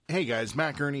Hey guys,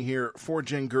 Matt Gurney here for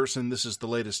Jen Gerson. This is the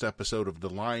latest episode of the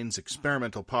Lines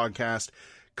Experimental Podcast.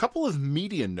 Couple of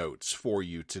media notes for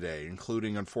you today,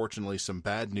 including, unfortunately, some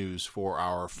bad news for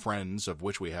our friends, of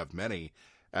which we have many,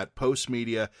 at Post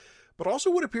Media, but also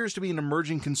what appears to be an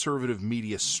emerging conservative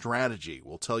media strategy.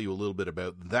 We'll tell you a little bit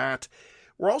about that.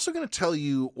 We're also going to tell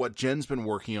you what Jen's been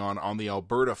working on the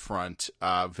Alberta front.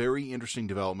 Very interesting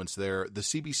developments there. The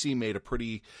CBC made a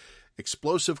pretty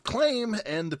explosive claim,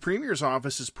 and the Premier's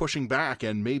office is pushing back,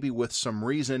 and maybe with some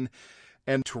reason.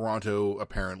 And Toronto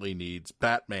apparently needs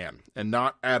Batman, and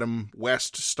not Adam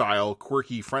West style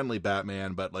quirky friendly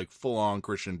Batman, but like full-on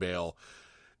Christian Bale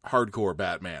hardcore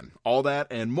Batman. All that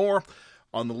and more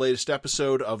on the latest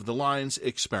episode of the Lines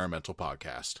Experimental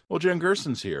Podcast. Well, Jen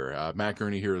Gerson's here. Matt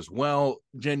Gurney here as well.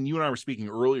 Jen, you and I were speaking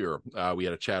earlier. We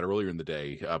had a chat earlier in the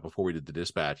day before we did the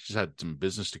dispatch. Just had some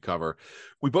business to cover.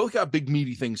 We both got big,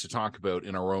 meaty things to talk about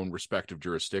in our own respective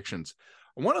jurisdictions.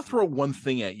 I want to throw one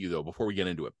thing at you, though, before we get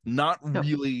into it. Not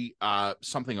really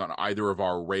something on either of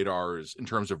our radars in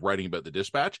terms of writing about the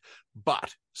dispatch,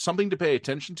 but something to pay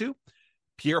attention to.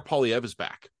 Pierre Poilievre is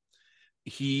back.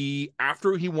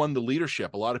 After he won the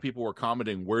leadership, a lot of people were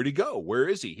commenting, where'd he go? Where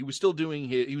is he? He was still doing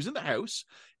he was in the House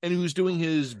and he was doing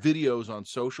his videos on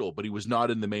social, but he was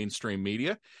not in the mainstream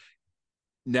media.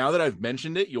 Now that I've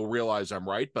mentioned it, you'll realize I'm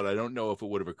right, but I don't know if it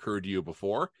would have occurred to you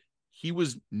before. He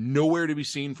was nowhere to be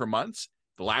seen for months.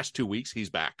 The last 2 weeks,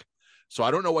 he's back. So I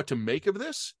don't know what to make of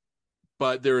this,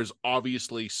 but there is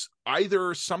obviously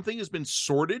either something has been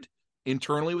sorted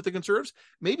internally with the Conservatives.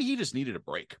 Maybe he just needed a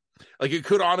break. Like, it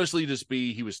could honestly just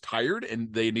be he was tired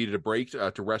and they needed a break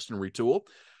to rest and retool.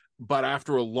 But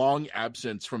after a long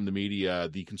absence from the media,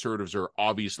 the Conservatives are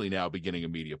obviously now beginning a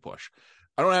media push.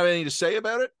 I don't have anything to say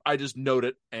about it. I just note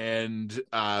it, and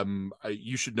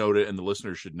you should note it, and the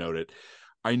listeners should note it.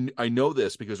 I know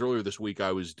this because earlier this week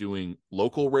I was doing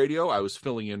local radio. I was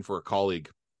filling in for a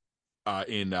colleague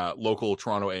in local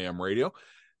Toronto AM radio,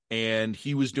 and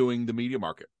he was doing the media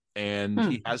market, and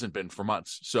he hasn't been for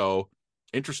months. So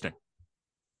interesting.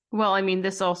 Well, I mean,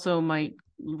 this also might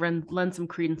lend some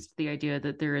credence to the idea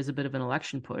that there is a bit of an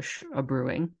election push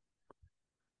brewing.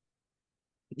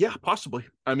 Yeah, possibly.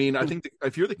 I mean, I think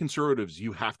if you're the Conservatives,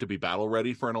 you have to be battle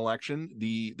ready for an election.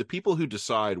 The people who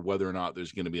decide whether or not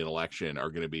there's going to be an election are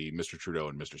going to be Mr. Trudeau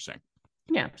and Mr. Singh.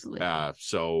 Yeah, absolutely.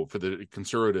 So for the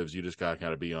Conservatives, you just got to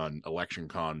kind of be on election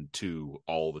con 2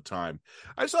 all the time.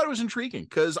 I just thought it was intriguing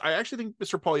because I actually think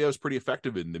Mr. Poilievre is pretty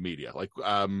effective in the media. Like,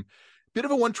 bit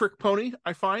of a one-trick pony,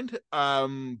 I find,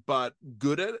 but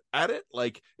good at it.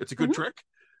 Like, it's a good trick.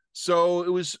 So it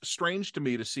was strange to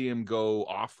me to see him go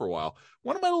off for a while.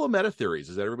 One of my little meta theories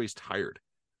is that everybody's tired,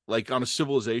 like on a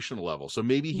civilizational level. So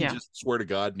maybe he just, swear to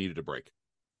God, needed a break.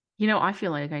 You know, I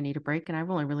feel like I need a break, and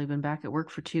I've only really been back at work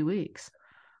for 2 weeks.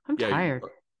 I'm tired.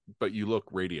 But you look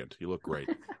radiant. You look great.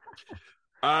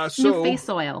 New face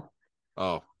oil.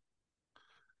 Oh,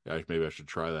 yeah, maybe I should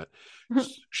try that. Do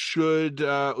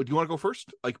you want to go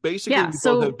first? Like, basically, yeah.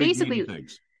 So basically,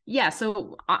 things. Yeah,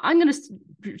 so I'm going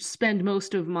to spend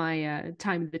most of my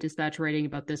time in the dispatch writing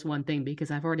about this one thing because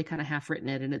I've already kind of half written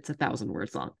it and it's 1,000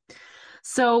 words long.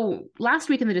 So last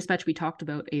week in the dispatch, we talked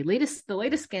about the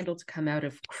latest scandal to come out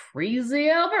of crazy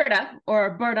Alberta,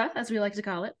 or Alberta, as we like to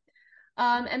call it.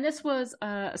 And this was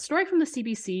a story from the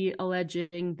CBC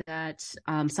alleging that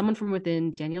someone from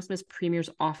within Danielle Smith's Premier's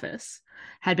office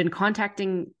had been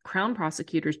contacting Crown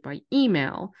prosecutors by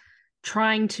email,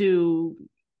 trying to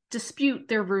dispute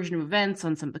their version of events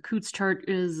on some of the Coots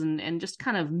charges and just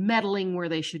kind of meddling where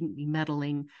they shouldn't be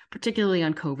meddling, particularly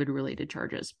on COVID-related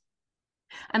charges.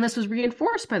 And this was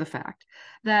reinforced by the fact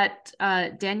that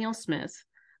Danielle Smith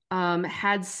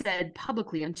had said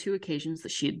publicly on 2 occasions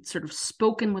that she had sort of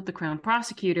spoken with the Crown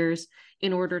prosecutors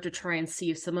in order to try and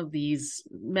see if some of these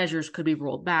measures could be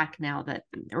rolled back now that,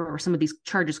 or some of these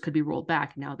charges could be rolled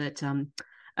back now that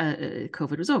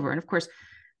COVID was over. And of course,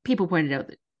 people pointed out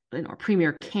that, you know, a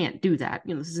premier can't do that.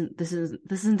 You know, this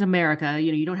isn't America.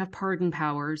 You know, you don't have pardon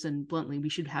powers, and bluntly, we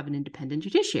should have an independent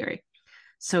judiciary.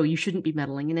 So you shouldn't be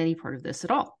meddling in any part of this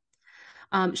at all.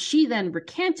 She then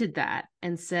recanted that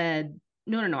and said,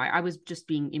 no, I was just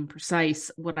being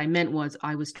imprecise. What I meant was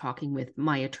I was talking with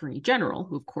my attorney general,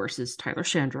 who of course is Tyler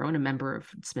Shandro and a member of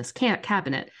Smith's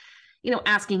cabinet, you know,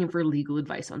 asking him for legal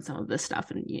advice on some of this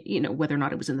stuff and, you know, whether or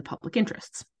not it was in the public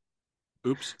interests.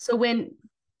 Oops. So when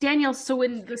the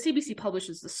CBC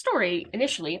publishes the story,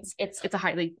 initially it's a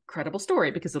highly credible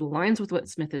story because it aligns with what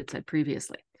Smith had said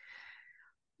previously.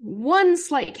 One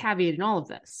slight caveat in all of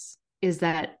this is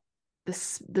that the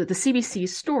CBC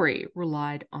story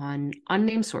relied on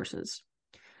unnamed sources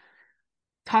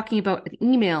talking about an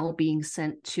email being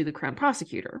sent to the Crown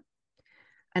prosecutor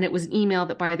And it was an email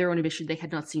that by their own admission, they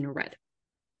had not seen or read.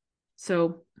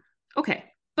 So, okay.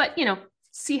 But,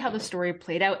 see how the story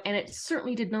played out. And it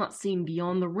certainly did not seem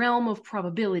beyond the realm of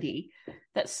probability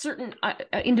that certain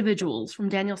individuals from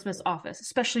Daniel Smith's office,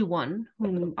 especially one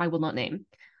whom I will not name,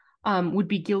 would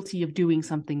be guilty of doing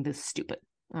something this stupid.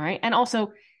 All right. And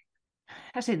also,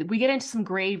 I say that we get into some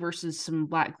gray versus some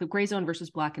black, the gray zone versus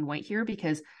black and white here,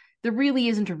 because there really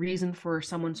isn't a reason for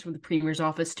someone from the premier's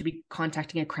office to be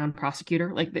contacting a crown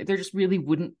prosecutor. Like, there just really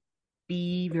wouldn't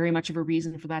be very much of a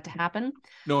reason for that to happen.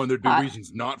 No, and there'd be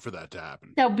reasons not for that to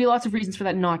happen. There would be lots of reasons for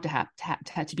that not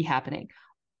to be happening.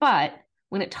 But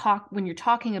when you're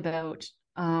talking about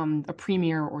a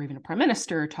premier or even a prime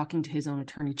minister talking to his own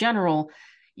attorney general,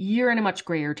 you're in a much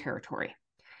grayer territory.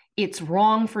 It's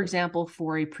wrong, for example,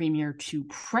 for a premier to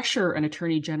pressure an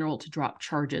attorney general to drop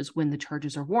charges when the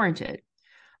charges are warranted.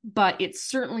 But it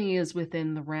certainly is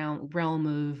within the realm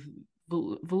of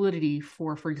validity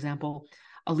for example,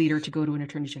 a leader to go to an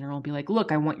attorney general and be like,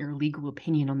 look, I want your legal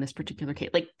opinion on this particular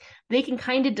case. Like, they can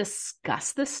kind of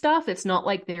discuss this stuff. It's not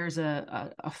like there's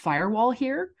a firewall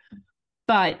here,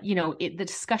 but, the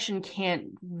discussion can't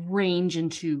range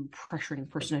into pressuring the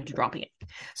person into dropping it.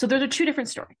 So those are two different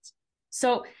stories.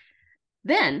 So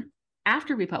then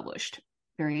after we published,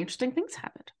 very interesting things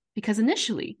happened. Because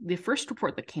initially, the first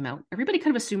report that came out, everybody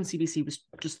kind of assumed CBC was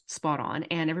just spot on,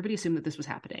 and everybody assumed that this was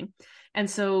happening. And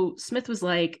so Smith was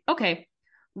like, okay,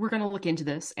 we're going to look into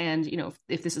this. And,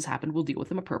 if this has happened, we'll deal with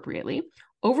them appropriately.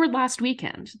 Over last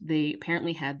weekend, they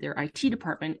apparently had their IT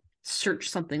department search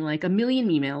something like 1 million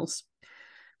emails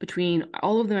between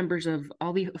all of the members of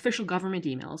all the official government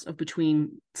emails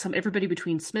of everybody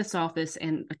between Smith's office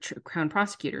and Crown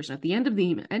prosecutors. And at the end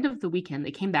of the weekend,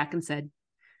 they came back and said,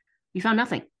 we found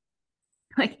nothing.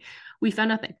 We found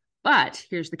nothing. But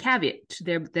here's the caveat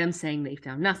to them saying they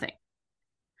found nothing.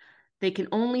 They can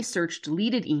only search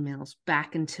deleted emails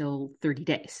back until 30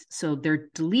 days. So their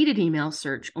deleted email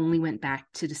search only went back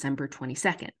to December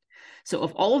 22nd. So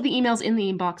of all of the emails in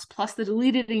the inbox, plus the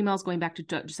deleted emails going back to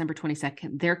December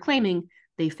 22nd, they're claiming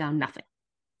they found nothing.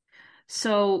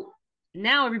 So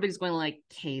now everybody's going like,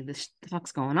 hey, the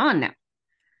fuck's going on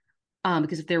now?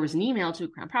 Because if there was an email to a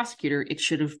Crown prosecutor, it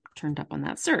should have turned up on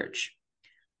that search.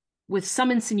 With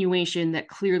some insinuation that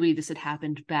clearly this had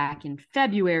happened back in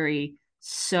February.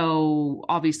 So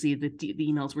obviously the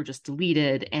emails were just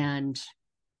deleted, and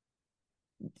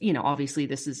obviously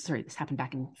this happened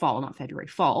back in fall, not February,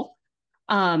 fall.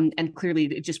 And clearly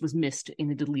it just was missed in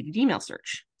the deleted email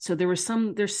search. So there's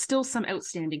still some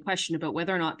outstanding question about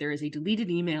whether or not there is a deleted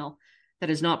email that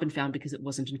has not been found because it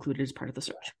wasn't included as part of the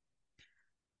search.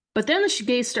 But then the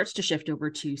gaze starts to shift over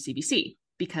to CBC,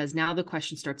 because now the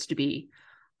question starts to be,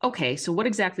 okay, so what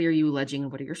exactly are you alleging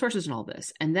and what are your sources and all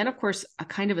this? And then, of course, a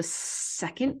kind of a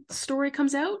second story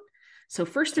comes out. So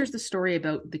first there's the story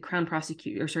about the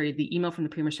the email from the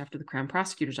premier staff to the Crown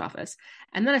prosecutor's office.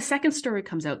 And then a second story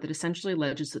comes out that essentially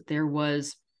alleges that there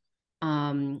was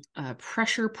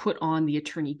pressure put on the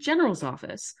attorney general's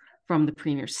office from the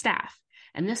premier's staff.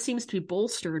 And this seems to be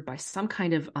bolstered by some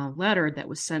kind of letter that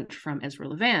was sent from Ezra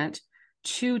Levant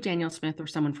to Daniel Smith or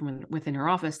someone from within her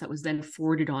office that was then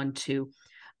forwarded on to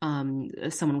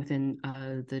someone within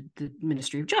the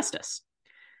Ministry of Justice.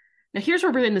 Now, here's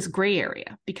where we're in this gray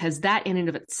area, because that in and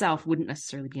of itself wouldn't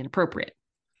necessarily be inappropriate.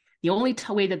 The only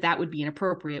way that would be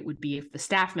inappropriate would be if the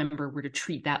staff member were to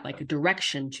treat that like a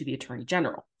direction to the attorney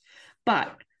general.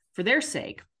 But for their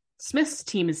sake, Smith's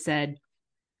team has said,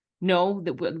 no,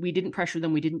 that we didn't pressure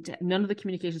them. None of the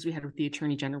communications we had with the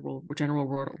attorney general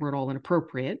were at all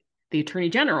inappropriate. The attorney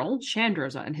general,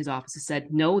 Chandroza, in his office has said,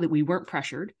 no, that we weren't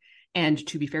pressured. And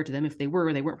to be fair to them, if they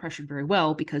weren't pressured very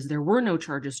well, because there were no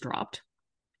charges dropped.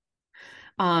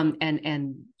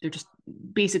 And they're just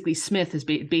basically, Smith has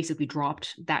basically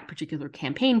dropped that particular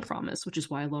campaign promise, which is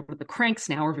why a lot of the cranks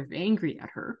now are very angry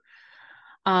at her.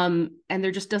 And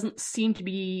there just doesn't seem to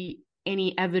be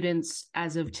any evidence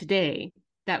as of today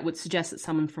that would suggest that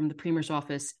someone from the premier's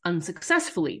office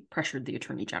unsuccessfully pressured the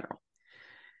attorney general.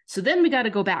 So then we got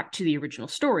to go back to the original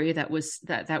story that was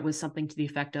something to the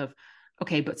effect of,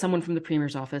 okay, but someone from the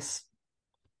premier's office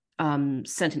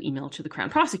sent an email to a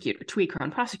crown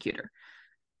prosecutor.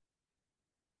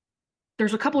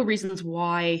 There's a couple of reasons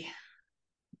why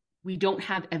we don't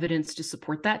have evidence to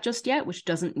support that just yet, which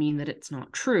doesn't mean that it's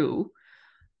not true.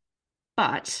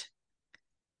 But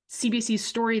CBC's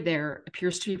story there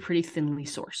appears to be pretty thinly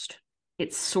sourced.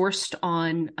 It's sourced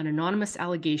on an anonymous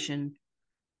allegation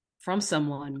from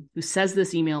someone who says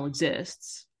this email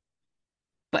exists,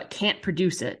 but can't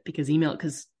produce it because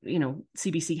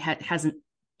CBC hasn't,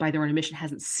 by their own admission,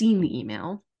 hasn't seen the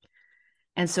email.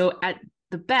 And so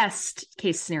the best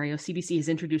case scenario, CBC has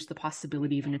introduced the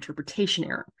possibility of an interpretation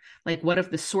error. Like, what if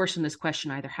the source in this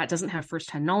question either doesn't have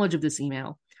firsthand knowledge of this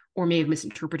email or may have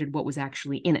misinterpreted what was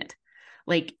actually in it?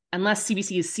 Like, unless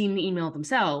CBC has seen the email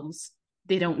themselves,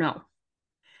 they don't know.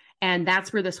 And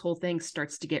that's where this whole thing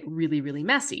starts to get really, really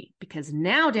messy, because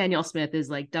now Danielle Smith is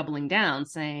like doubling down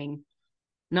saying,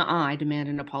 nuh-uh, I demand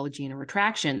an apology and a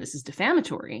retraction. This is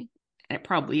defamatory. And it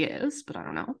probably is, but I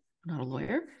don't know. I'm not a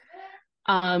lawyer.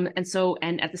 And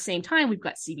at the same time, we've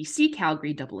got CBC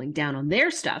Calgary doubling down on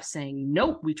their stuff, saying,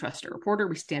 nope, we trust our reporter.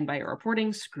 We stand by our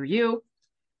reporting. Screw you.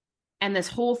 And this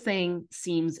whole thing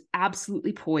seems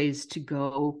absolutely poised to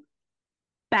go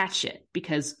batshit,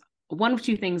 because one of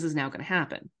two things is now going to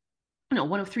happen. No,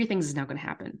 one of three things is now going to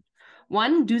happen.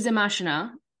 One, deuxième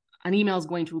machina, an email is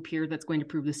going to appear that's going to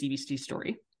prove the CBC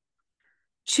story.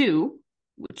 Two,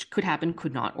 which could happen,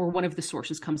 could not, or one of the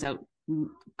sources comes out,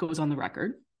 goes on the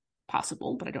record.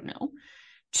 Possible, but I don't know.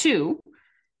 Two,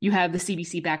 you have the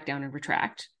CBC back down and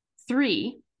retract.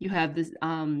 Three, you have this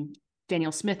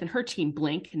Danielle Smith and her team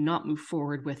blink and not move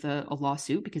forward with a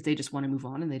lawsuit because they just want to move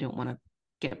on and they don't want to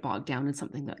get bogged down in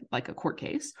something that, like a court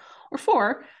case. Or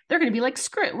four, they're going to be like,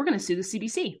 screw it, we're going to sue the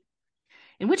CBC.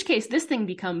 In which case, this thing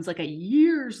becomes like a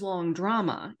years-long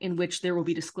drama in which there will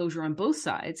be disclosure on both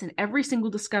sides, and every single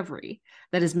discovery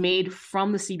that is made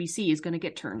from the CBC is going to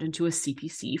get turned into a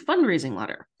CPC fundraising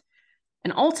letter.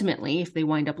 And ultimately, if they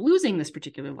wind up losing this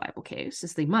particular libel case,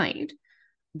 as they might,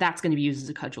 that's going to be used as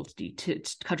a cudgel to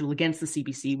cudgel against the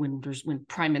CBC when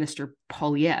Prime Minister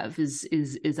Poilievre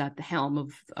is at the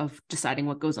helm of deciding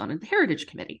what goes on in the Heritage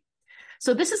Committee.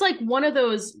 So this is like one of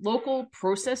those local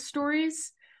process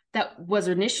stories that was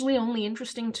initially only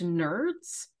interesting to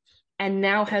nerds and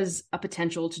now has a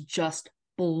potential to just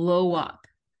blow up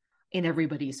in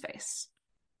everybody's face.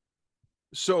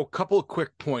 So a couple of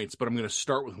quick points, but I'm going to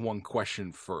start with one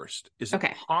question first. Is it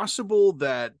Okay. possible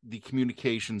that the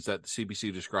communications that the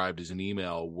CBC described as an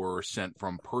email were sent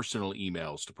from personal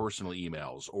emails to personal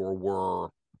emails, or were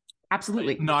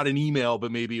absolutely not an email,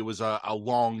 but maybe it was a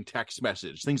long text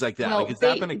message, things like that? Well, like, has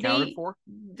that been accounted for?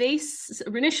 They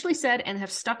initially said and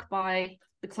have stuck by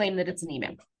the claim that it's an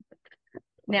email.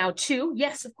 Now, two,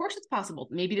 yes, of course it's possible.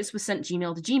 Maybe this was sent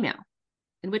Gmail to Gmail.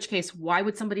 In which case, why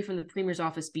would somebody from the Premier's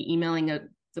office be emailing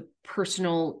the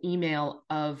personal email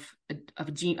of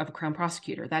a Crown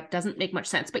prosecutor? That doesn't make much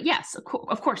sense. But yes, of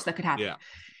course, that could happen.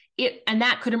 Yeah. And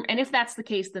if that's the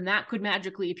case, then that could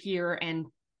magically appear, and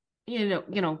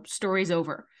story's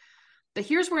over. But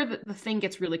here's where the thing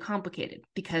gets really complicated,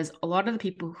 because a lot of the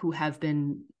people who have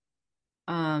been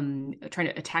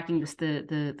attacking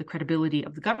the credibility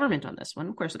of the government on this one,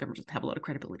 of course the government doesn't have a lot of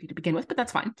credibility to begin with, but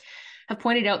that's fine, have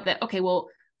pointed out that, okay, well,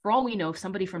 for all we know,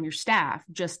 somebody from your staff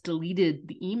just deleted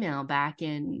the email back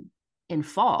in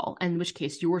fall, in which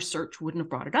case your search wouldn't have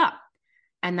brought it up.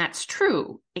 And that's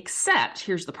true, except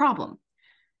here's the problem.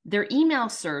 Their email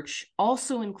search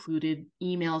also included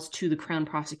emails to the Crown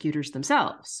prosecutors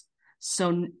themselves.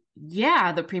 So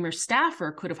yeah, the Premier's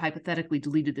staffer could have hypothetically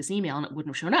deleted this email and it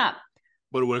wouldn't have shown up.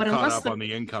 But it would have caught up on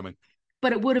the incoming.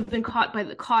 But it would have been caught on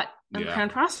the Crown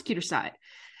prosecutor side.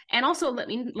 And also, let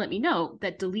me note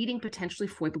that deleting potentially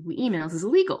foible emails is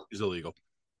illegal.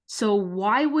 So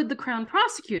why would the Crown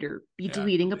prosecutor be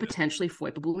deleting a potentially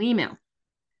foible email?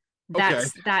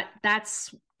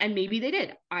 That's and maybe they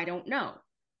did. I don't know.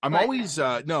 I'm always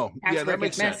that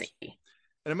makes sense.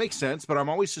 And it makes sense, but I'm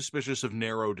always suspicious of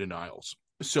narrow denials.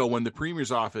 So when the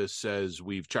Premier's office says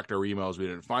we've checked our emails, we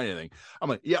didn't find anything, I'm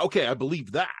like, yeah, okay, I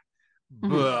believe that.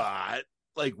 Mm-hmm. But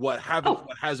like what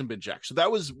hasn't been checked. So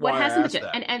that was why I asked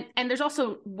that. And there's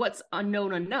also what's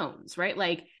unknown unknowns, right?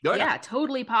 Like,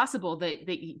 totally possible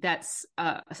that's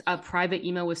a private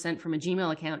email was sent from a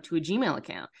Gmail account to a Gmail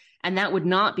account, and that would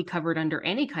not be covered under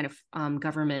any kind of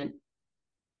government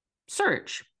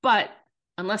search. But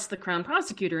unless the Crown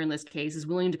prosecutor in this case is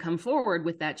willing to come forward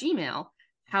with that Gmail,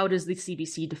 how does the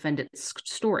CBC defend its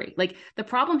story? Like, the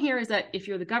problem here is that if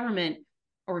you're the government,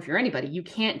 or if you're anybody, you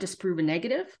can't disprove a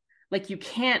negative. Like, you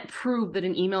can't prove that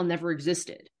an email never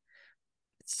existed.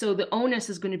 So the onus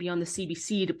is going to be on the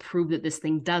CBC to prove that this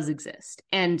thing does exist.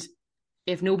 And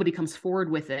if nobody comes forward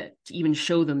with it to even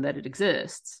show them that it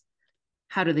exists,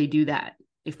 how do they do that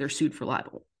if they're sued for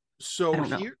libel? So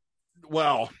here,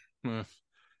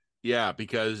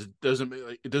 because it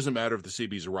doesn't matter if the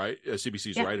CBC's right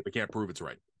if it can't prove it's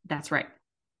right. That's right.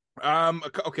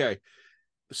 Okay.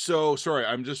 So sorry,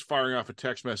 I'm just firing off a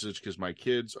text message because my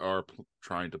kids are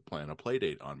trying to plan a play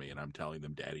date on me, and I'm telling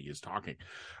them Daddy is talking.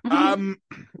 Mm-hmm.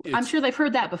 I'm sure they've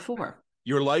heard that before.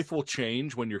 Your life will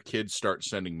change when your kids start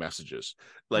sending messages.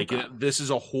 Like, this is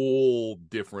a whole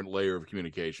different layer of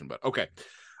communication. But okay.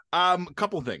 A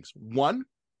couple of things. One,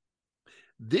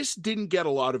 this didn't get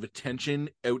a lot of attention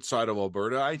outside of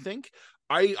Alberta, I think.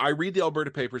 I read the Alberta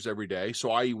papers every day,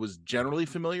 so I was generally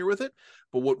familiar with it.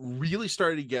 But what really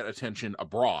started to get attention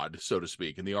abroad, so to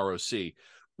speak, in the ROC,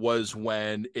 was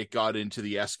when it got into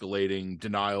the escalating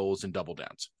denials and double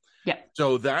downs. Yeah.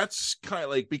 So that's kind of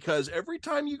like, because every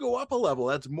time you go up a level,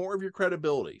 that's more of your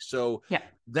credibility. So yeah,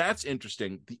 that's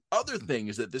interesting. The other thing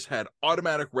is that this had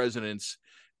automatic resonance,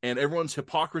 and everyone's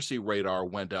hypocrisy radar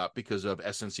went up because of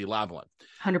SNC Lavalin.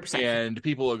 100%. And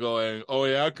people are going, oh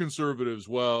yeah, conservatives,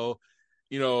 well,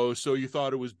 so you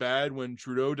thought it was bad when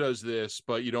Trudeau does this,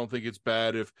 but you don't think it's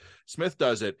bad if Smith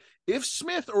does it. If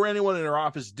Smith or anyone in her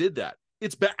office did that,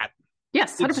 it's bad.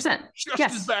 Yes, 100%. It's just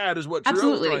yes. as bad as what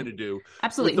Trudeau's trying to do.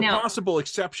 Absolutely. With the possible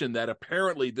exception that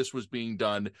apparently this was being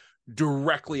done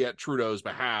directly at Trudeau's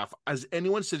behalf. Has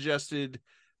anyone suggested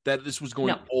that this was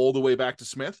going all the way back to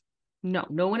Smith? No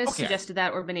one has suggested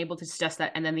that or been able to suggest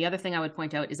that. And then the other thing I would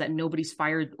point out is that nobody's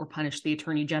fired or punished the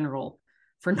Attorney General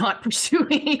for not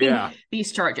pursuing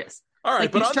these charges. All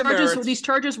right, but these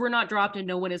charges were not dropped, and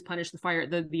no one has punished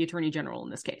the Attorney General in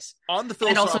this case. On the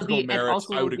philosophical merits,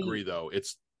 I would agree, though.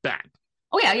 It's bad.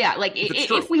 Oh yeah. Like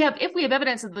if we have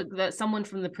evidence that someone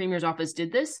from the Premier's office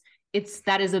did this,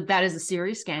 that is a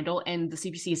serious scandal, and the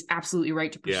CBC is absolutely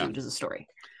right to pursue it as a story.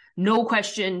 No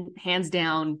question, hands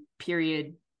down,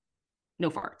 period. No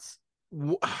farts.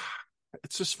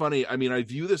 It's just funny. I mean, I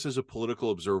view this as a political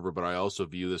observer, but I also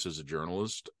view this as a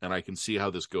journalist, and I can see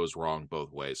how this goes wrong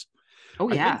both ways.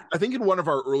 Oh, yeah. I think in one of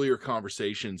our earlier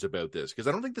conversations about this, because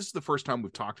I don't think this is the first time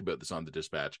we've talked about this on the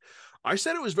Dispatch, I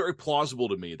said it was very plausible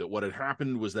to me that what had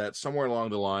happened was that somewhere along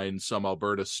the line, some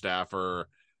Alberta staffer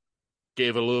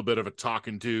gave a little bit of a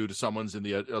talking to someone's in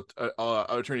the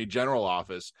Attorney General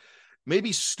office,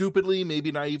 maybe stupidly,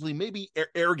 maybe naively, maybe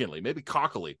arrogantly, maybe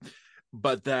cockily.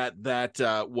 But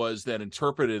that was then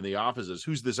interpreted in the office as,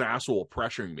 who's this asshole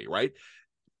pressuring me, right?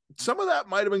 Some of that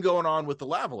might have been going on with the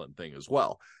Lavalin thing as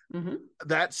well. Mm-hmm.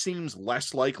 That seems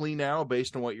less likely now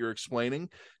based on what you're explaining.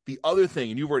 The other thing,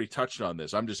 and you've already touched on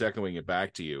this, I'm just echoing it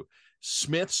back to you,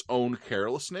 Smith's own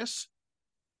carelessness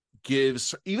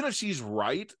gives, even if she's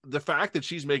right, the fact that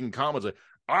she's making comments like,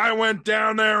 I went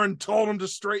down there and told him to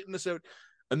straighten this out,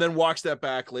 and then walks that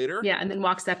back later. Yeah, and then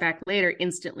walks that back later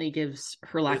instantly gives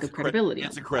her lack of credibility.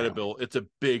 It's a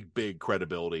big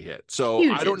credibility hit. So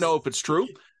I don't know if it's true.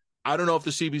 I don't know if the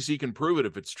CBC can prove it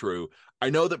if it's true. I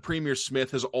know that Premier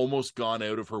Smith has almost gone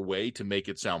out of her way to make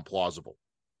it sound plausible.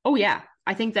 Oh, yeah.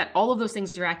 I think that all of those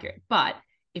things are accurate. But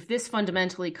if this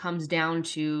fundamentally comes down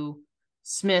to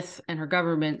Smith and her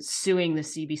government suing the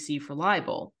CBC for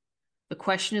libel, the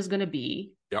question is going to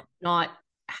be not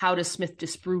how does Smith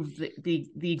disprove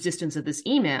the existence of this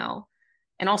email,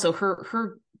 and also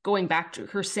her going back to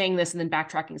her saying this and then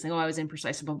backtracking, saying, "Oh, I was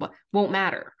imprecise," blah blah blah, won't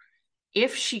matter.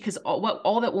 If she, because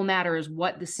all that will matter is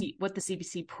what the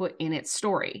CBC put in its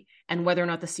story, and whether or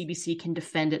not the CBC can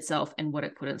defend itself and what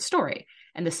it put in the story.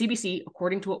 And the CBC,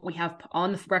 according to what we have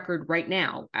on the record right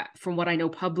now, from what I know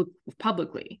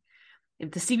publicly,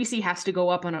 if the CBC has to go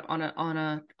up on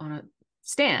a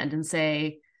stand and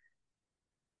say,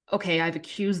 okay, I've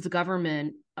accused the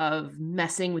government of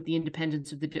messing with the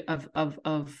independence of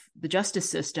the justice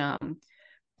system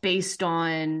based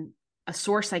on a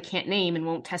source I can't name and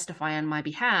won't testify on my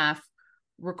behalf,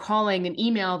 recalling an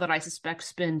email that I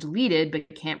suspect's been deleted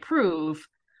but can't prove,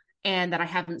 and that I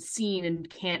haven't seen and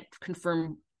can't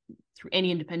confirm through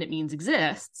any independent means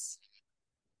exists.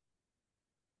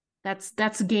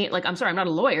 That's a game. Like, I'm sorry, I'm not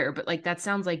a lawyer, but like that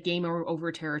sounds like game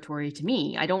over territory to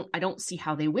me. I don't see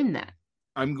how they win that.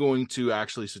 I'm going to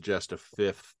actually suggest a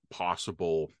fifth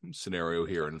possible scenario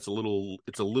here, and it's a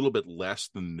little bit less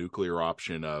than the nuclear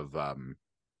option of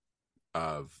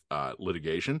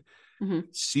litigation. Mm-hmm.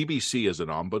 CBC is an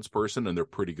ombudsperson, and they're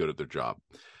pretty good at their job.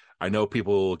 I know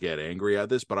people get angry at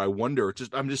this, but I wonder.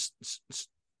 I'm just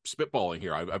spitballing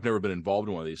here. I've never been involved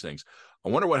in one of these things. I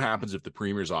wonder what happens if the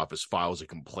Premier's office files a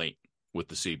complaint with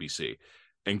the CBC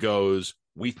and goes,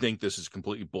 "We think this is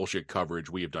completely bullshit coverage.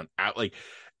 We have done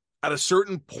at a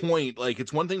certain point, like,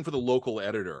 it's one thing for the local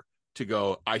editor to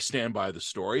go, I stand by the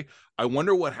story. I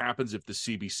wonder what happens if the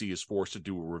CBC is forced to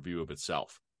do a review of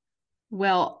itself."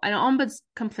 Well, an ombuds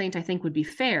complaint, I think, would be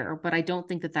fair, but I don't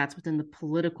think that that's within the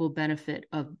political benefit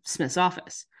of Smith's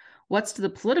office. What's to the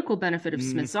political benefit of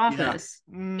Smith's office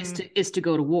is to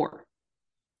go to war,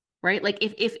 right? Like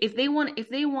if they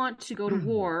want to go to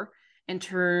war and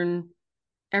turn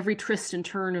every twist and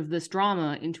turn of this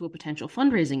drama into a potential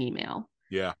fundraising email.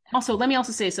 Yeah. Also, let me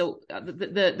also say, so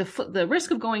the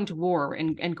risk of going to war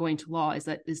and going to law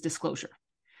is disclosure.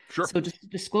 Sure. So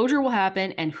disclosure will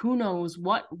happen, and who knows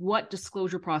what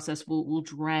disclosure process will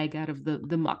drag out of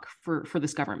the muck for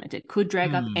this government. It could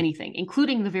drag up anything,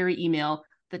 including the very email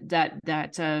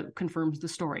that confirms the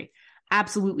story.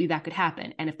 Absolutely, that could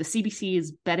happen. And if the CBC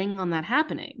is betting on that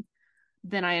happening,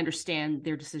 then I understand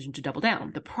their decision to double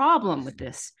down. The problem with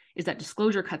this is that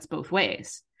disclosure cuts both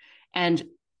ways. And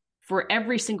for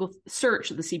every single search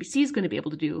that the CBC is going to be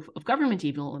able to do of government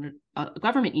email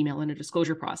in a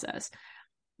disclosure process,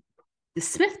 the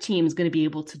Smith team is going to be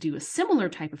able to do a similar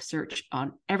type of search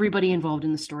on everybody involved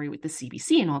in the story with the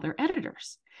CBC and all their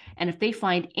editors. And if they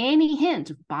find any hint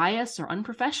of bias or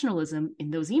unprofessionalism in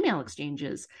those email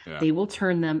exchanges, they will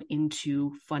turn them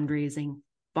into fundraising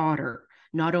fodder,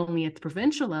 not only at the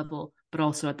provincial level, but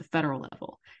also at the federal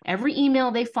level. Every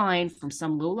email they find from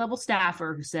some low-level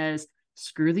staffer who says,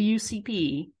 screw the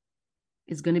UCP,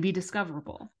 is going to be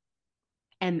discoverable.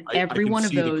 And every one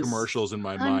of those, I can see the commercials in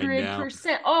my mind now,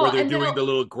 oh, where they're doing the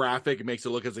little graphic. It makes it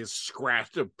look as a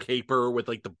scratch of paper with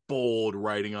like the bold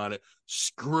writing on it.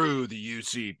 Screw the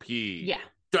UCP.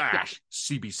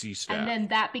 CBC staff. And then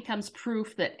that becomes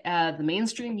proof that the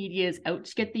mainstream media is out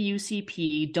to get the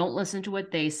UCP. Don't listen to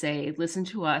what they say. Listen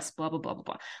to us. Blah blah blah blah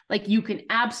blah. Like, you can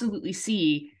absolutely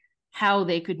see how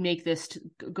they could make this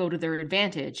go to their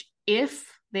advantage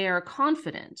if they are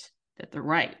confident that they're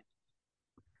right.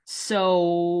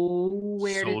 So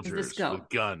where does this go? With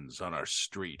guns on our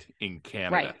street in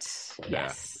Canada. Right.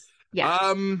 Yes.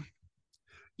 Yeah.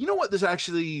 You know what this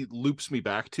actually loops me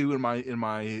back to in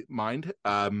my mind?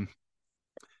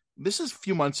 This is a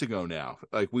few months ago now.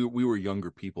 Like, we were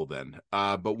younger people then.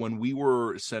 But when we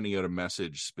were sending out a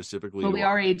message specifically, we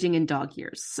are aging in dog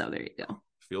years, so there you go.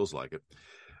 Feels like it.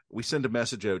 We sent a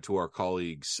message out to our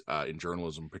colleagues in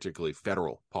journalism, particularly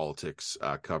federal politics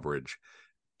coverage,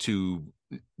 to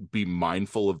be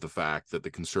mindful of the fact that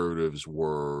the Conservatives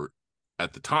were,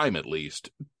 at the time at least,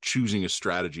 choosing a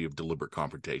strategy of deliberate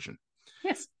confrontation.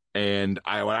 Yes. And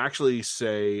I would actually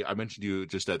say, I mentioned to you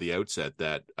just at the outset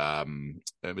that Mr.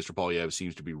 Poilievre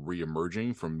seems to be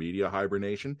reemerging from media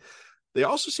hibernation. They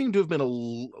also seem to have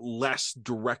been less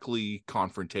directly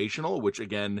confrontational, which,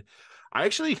 again, I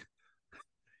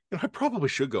probably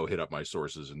should go hit up my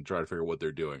sources and try to figure out what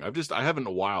they're doing. I haven't in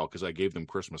a while because I gave them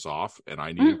Christmas off and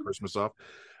I needed Christmas off.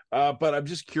 But I'm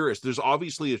just curious. There's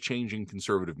obviously a changing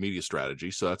conservative media strategy,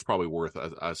 so that's probably worth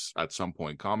us at some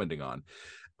point commenting on.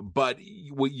 But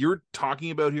what you're talking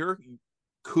about here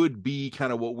could be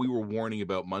kind of what we were warning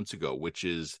about months ago, which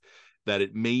is that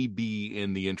it may be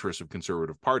in the interest of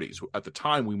conservative parties. At the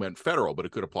time, we went federal, but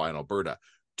it could apply in Alberta,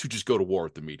 to just go to war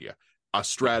with the media. A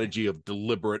strategy of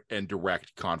deliberate and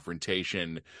direct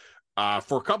confrontation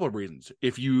for a couple of reasons.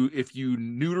 If you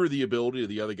neuter the ability of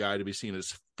the other guy to be seen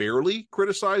as fairly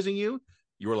criticizing you,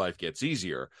 your life gets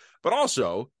easier. But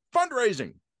also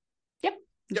fundraising. Yep.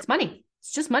 It's money.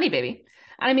 It's just money, baby.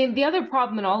 I mean, the other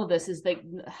problem in all of this is that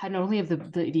not only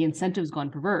have the incentives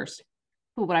gone perverse,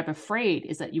 but what I'm afraid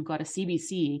is that you've got a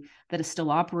CBC that is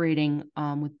still operating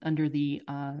under the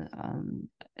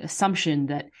assumption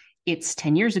that it's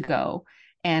 10 years ago,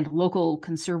 and local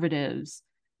conservatives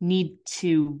need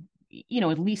to,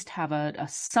 at least have a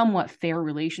somewhat fair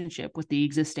relationship with the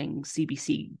existing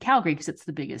CBC Calgary, because it's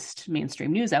the biggest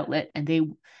mainstream news outlet. And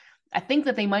I think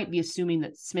that they might be assuming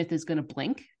that Smith is going to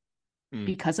blink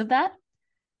because of that.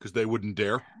 Because they wouldn't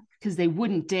dare? Because they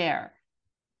wouldn't dare.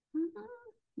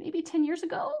 Maybe 10 years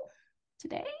ago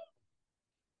today?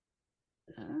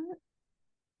 I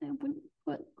wouldn't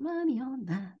put money on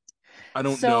that. I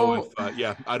don't know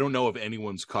I don't know if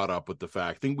anyone's caught up with the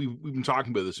fact. I think we've been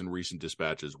talking about this in recent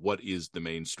dispatches. What is the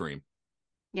mainstream?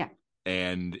 Yeah.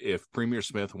 And if Premier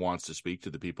Smith wants to speak to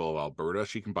the people of Alberta,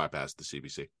 she can bypass the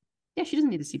CBC. Yeah, she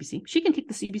doesn't need the CBC. She can kick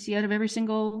the CBC out of every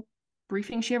single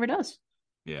briefing she ever does.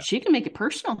 Yeah. She can make it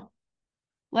personal.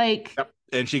 Like, yep.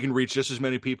 And she can reach just as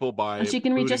many people a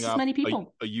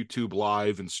YouTube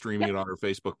live and streaming it on her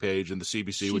Facebook page, and the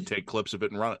CBC would take clips of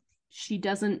it and run it. She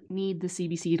doesn't need the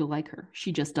CBC to like her.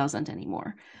 She just doesn't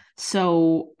anymore.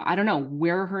 So I don't know,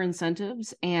 where are her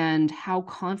incentives and how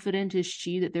confident is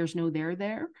she that there's no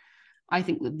there? I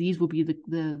think that these will be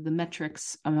the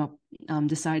metrics about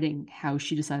deciding how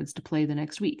she decides to play the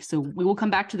next week. So we will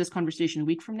come back to this conversation a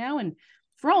week from now, and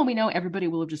for all we know, everybody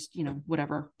will have just,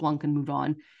 whatever, blunk and moved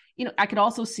on. I could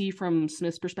also see from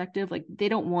Smith's perspective, like, they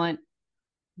don't want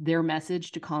their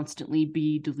message to constantly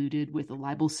be diluted with a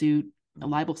libel suit. A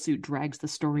libel suit drags the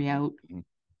story out.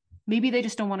 Maybe they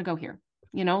just don't want to go here.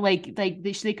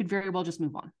 They could very well just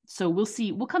move on. So we'll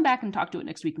see. We'll come back and talk to it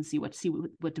next week and see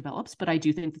what develops. But I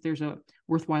do think that there's a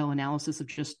worthwhile analysis of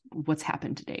just what's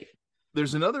happened to date.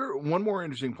 There's one more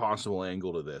interesting possible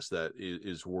angle to this that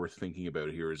is worth thinking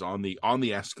about here is on the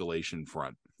escalation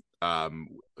front. Um,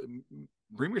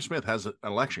 Premier Smith has an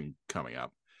election coming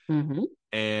up, Mm-hmm.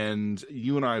 and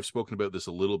you and I have spoken about this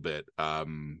a little bit.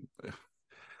 One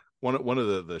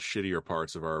of the shittier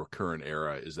parts of our current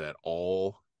era is that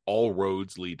all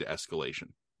roads lead to escalation.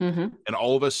 Mm-hmm. And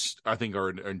all of us, I think, are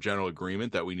in general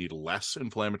agreement that we need less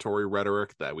inflammatory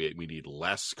rhetoric, that we need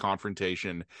less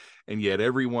confrontation, and yet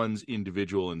everyone's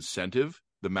individual incentive,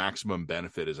 the maximum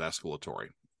benefit, is escalatory.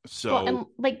 Well, So, and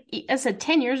like I said,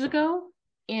 10 years ago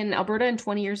in Alberta and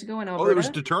 20 years ago in there was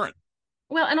Alberta. deterrent.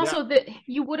 Well, and Yeah. also that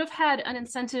you would have had an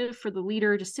incentive for the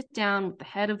leader to sit down with the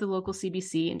head of the local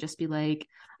CBC and just be like,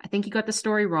 I think you got the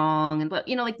story wrong. And,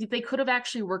 like they could have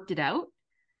actually worked it out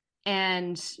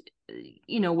and,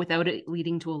 without it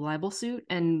leading to a libel suit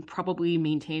and probably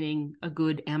maintaining a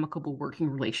good, amicable working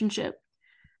relationship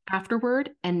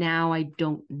afterward. And now I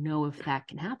don't know if that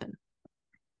can happen.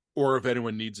 Or if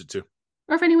anyone needs it to.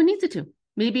 Or if anyone needs it to.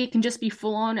 Maybe it can just be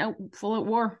full out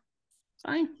war.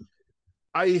 Fine.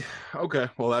 Okay,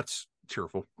 well, that's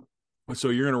cheerful. So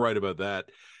you're going to write about that.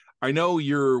 I know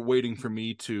you're waiting for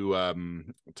me to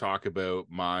talk about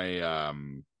my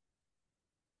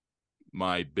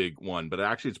my big one, but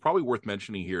actually it's probably worth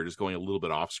mentioning here, just going a little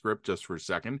bit off script just for a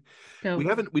second. Go. We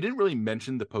didn't really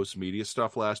mention the post media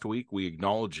stuff last week. We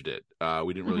acknowledged it.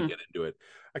 We didn't really get into it.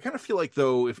 I kind of feel like,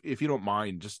 though, if you don't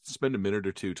mind, just spend a minute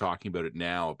or two talking about it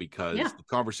now, because the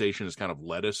conversation has kind of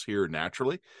led us here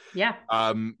naturally. Yeah.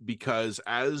 Because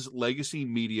as legacy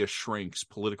media shrinks,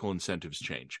 political incentives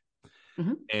change.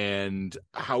 Mm-hmm. And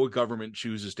how a government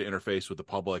chooses to interface with the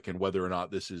public, and whether or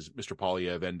not this is Mr.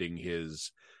 Poilievre ending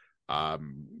his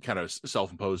kind of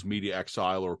self-imposed media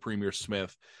exile, or Premier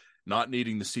Smith not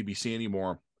needing the CBC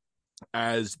anymore,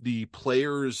 as the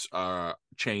players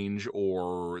change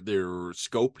or their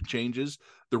scope changes,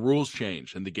 the rules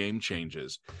change and the game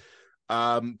changes.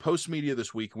 Post media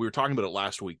this week, we were talking about it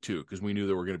last week too, because we knew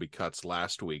there were going to be cuts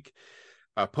last week.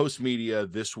 Post media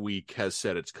this week has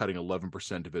said it's cutting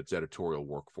 11% of its editorial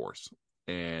workforce,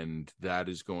 and that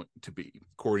is going to be,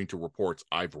 according to reports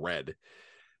I've read,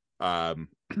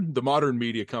 the modern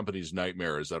media company's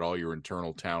nightmare is that all your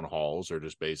internal town halls are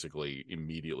just basically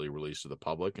immediately released to the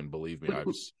public. And believe me,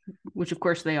 which of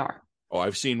course they are. Oh,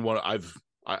 I've seen one.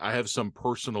 I have some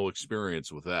personal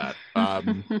experience with that.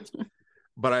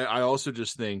 But I also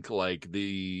just think, like,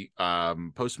 the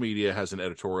Post Media has an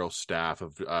editorial staff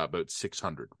of about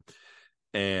 600,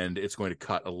 and it's going to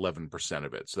cut 11%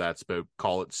 of it. So that's about,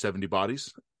 call it 70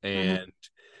 bodies. And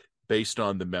based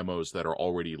on the memos that are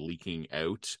already leaking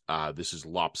out, this is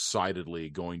lopsidedly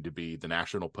going to be the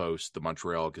National Post, the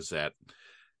Montreal Gazette,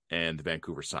 and the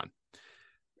Vancouver Sun.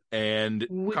 And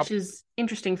which is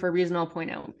interesting for a reason I'll point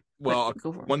out. Well,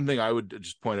 one thing I would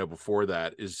just point out before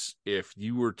that is, if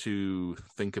you were to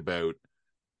think about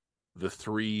the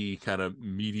three kind of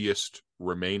meatiest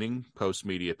remaining Post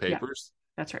Media papers,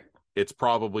 that's right. It's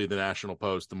probably the National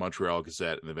Post, the Montreal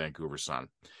Gazette, and the Vancouver Sun.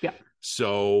 Yeah.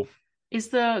 So, is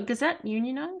the Gazette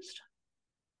unionized?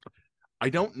 I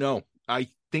don't know. I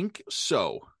think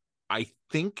so. I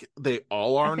think they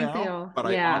all are now, but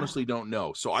I honestly don't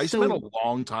know. So I spent a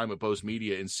long time at Post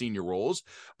Media in senior roles,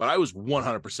 but I was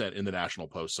 100% in the National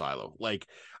Post silo. Like,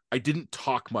 I didn't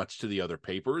talk much to the other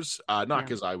papers, not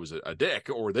because I was a dick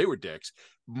or they were dicks.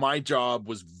 My job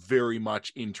was very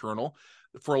much internal.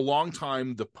 For a long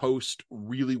time, the Post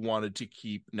really wanted to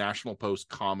keep National Post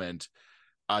comment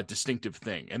a distinctive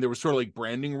thing, and there was sort of like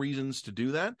branding reasons to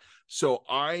do that. So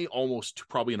I almost,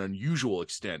 probably an unusual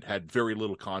extent, had very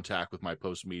little contact with my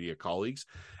Post Media colleagues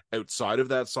outside of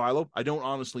that silo. I don't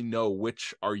honestly know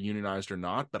which are unionized or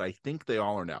not, but I think they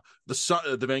all are now. The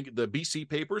BC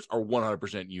papers are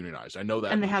 100% unionized. I know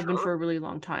that, and they have been for a really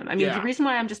long time. I mean, the reason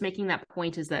why I'm just making that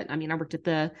point is that, I mean, I worked at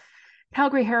the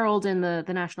Calgary Herald and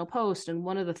the National Post, and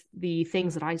one of the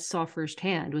things that I saw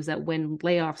firsthand was that when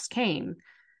layoffs came,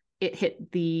 it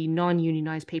hit the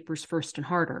non-unionized papers first and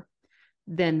harder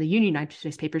than the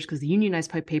unionized papers, because the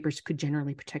unionized papers could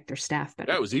generally protect their staff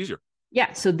better. That was easier.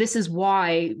 Yeah, so this is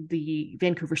why the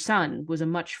Vancouver Sun was a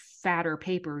much fatter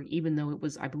paper, even though it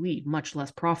was, I believe, much less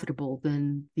profitable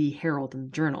than the Herald and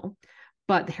the Journal.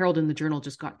 But the Herald and the Journal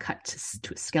just got cut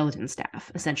to a skeleton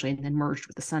staff, essentially, and then merged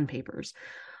with the Sun papers.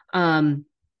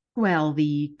 Well,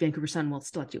 the Vancouver Sun, will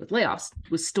still have to deal with layoffs,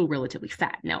 was still relatively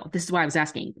fat. Now, this is why I was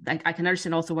asking. I can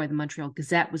understand also why the Montreal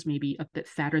Gazette was maybe a bit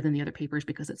fatter than the other papers,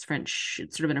 because it's French.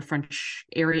 It's sort of in a French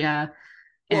area.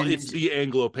 Well, it's the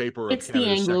Anglo paper. It's the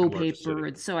Anglo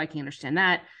paper, so I can understand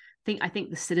that. I think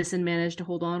the Citizen managed to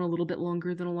hold on a little bit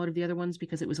longer than a lot of the other ones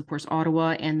because it was, of course,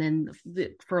 Ottawa, and then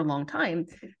for a long time,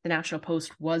 the National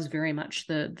Post was very much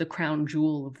the crown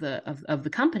jewel of the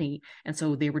company, and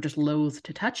so they were just loath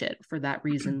to touch it for that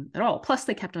reason at all. Plus,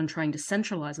 they kept on trying to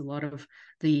centralize a lot of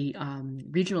the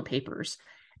regional papers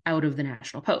out of the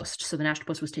National Post. So the National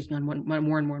Post was taking on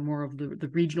more and more of the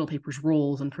regional papers'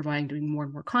 roles and doing more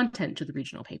and more content to the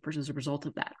regional papers as a result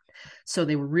of that. So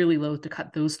they were really loath to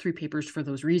cut those three papers for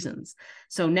those reasons.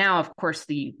 So now, of course,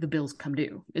 the bills come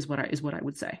due, is what I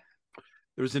would say.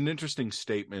 There was an interesting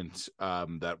statement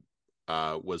that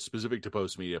was specific to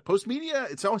Post Media. Post Media,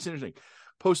 it's always interesting.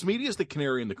 Post Media is the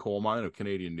canary in the coal mine of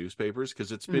Canadian newspapers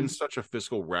because it's been such a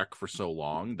fiscal wreck for so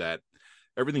long that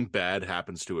everything bad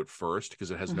happens to it first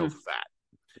because it has no fat.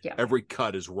 Yeah. Every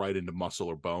cut is right into muscle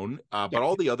or bone. But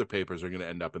all the other papers are going to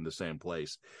end up in the same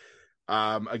place.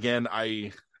 Again,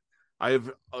 I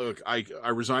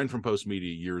resigned from Post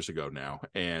Media years ago now,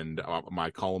 and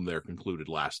my column there concluded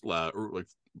like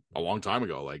a long time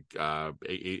ago, like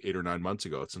 8 or 9 months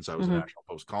ago, since I was a National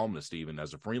Post columnist, even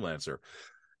as a freelancer.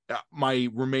 My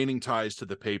remaining ties to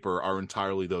the paper are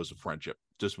entirely those of friendship,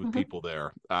 just with people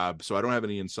there. So I don't have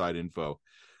any inside info,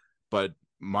 but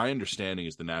my understanding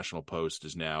is the National Post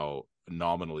is now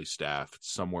nominally staffed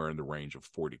somewhere in the range of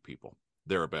 40 people,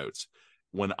 thereabouts.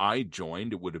 When I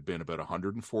joined, it would have been about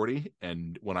 140.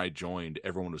 And when I joined,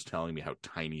 everyone was telling me how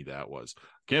tiny that was.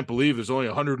 Can't believe there's only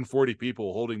 140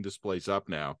 people holding this place up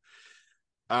now.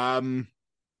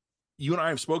 You and I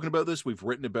have spoken about this. We've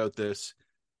written about this.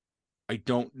 I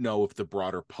don't know if the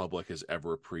broader public has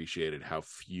ever appreciated how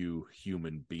few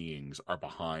human beings are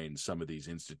behind some of these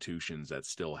institutions that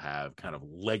still have kind of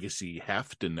legacy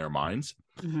heft in their minds.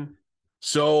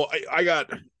 So I got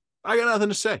nothing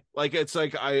to say. Like, it's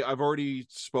like I've already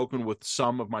spoken with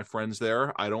some of my friends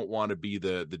there. I don't want to be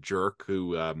the jerk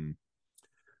who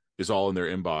is all in their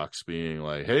inbox being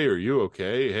like, "Hey, are you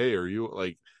okay? Hey, are you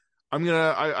like?"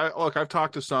 Look, I've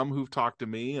talked to some who've talked to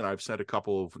me, and I've sent a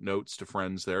couple of notes to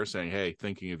friends there saying, "Hey,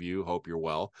 thinking of you, hope you're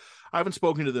well." I haven't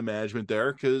spoken to the management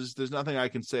there because there's nothing I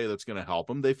can say that's going to help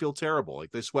them. They feel terrible,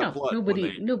 like they sweat blood.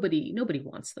 Nobody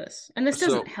wants this, and this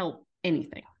doesn't help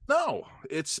anything. No,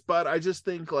 but I just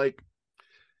think like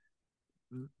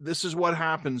this is what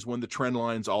happens when the trend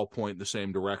lines all point in the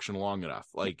same direction long enough.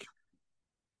 Like,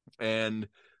 and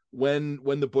when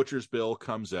the butcher's bill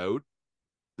comes out,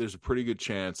 there's a pretty good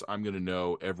chance I'm going to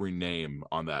know every name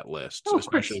on that list,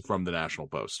 especially from the National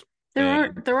Post. There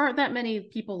aren't that many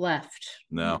people left.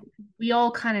 No, we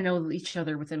all kind of know each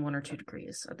other within 1 or 2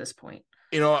 degrees at this point.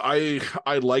 You know, I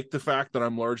like the fact that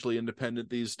I'm largely independent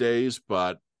these days,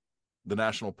 but the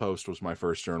National Post was my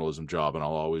first journalism job, and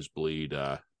I'll always bleed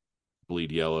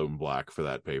yellow and black for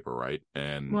that paper, right?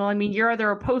 And well, I mean, you're either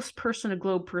a Post person, a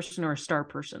Globe person, or a Star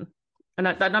person, and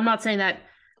I'm not saying that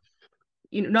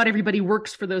not everybody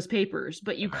works for those papers,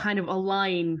 but you kind of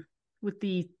align with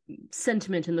the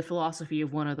sentiment and the philosophy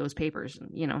of one of those papers,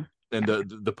 And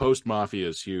the Post mafia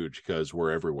is huge because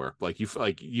we're everywhere. Like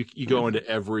you go into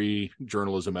every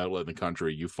journalism outlet in the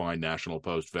country, you find National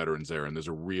Post veterans there, and there's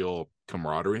a real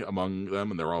camaraderie among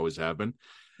them, and there always have been.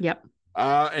 Yep.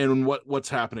 And what's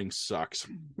happening sucks.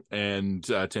 And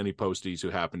to any posties who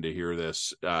happen to hear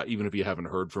this, even if you haven't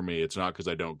heard from me, it's not because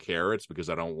I don't care. It's because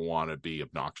I don't want to be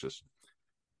obnoxious.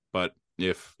 But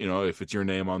if it's your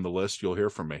name on the list, you'll hear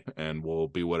from me, and we'll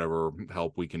be whatever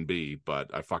help we can be.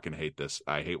 But I fucking hate this.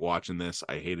 I hate watching this.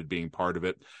 I hated being part of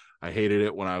it. I hated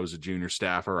it when I was a junior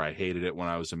staffer. I hated it when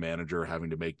I was a manager,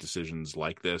 having to make decisions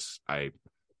like this. But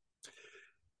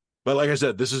like I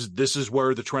said, this is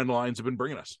where the trend lines have been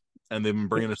bringing us, and they've been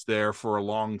bringing us there for a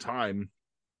long time.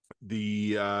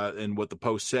 And what the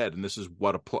Post said, and this is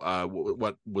what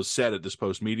was said at this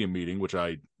Post media meeting, which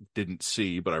I didn't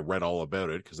see, but I read all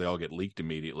about it because they all get leaked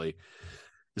immediately,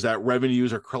 is that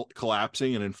revenues are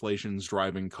collapsing and inflation's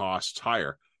driving costs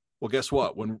higher. Well, guess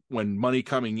what? When money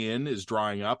coming in is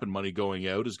drying up and money going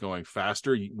out is going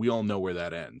faster, we all know where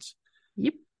that ends.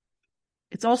 Yep.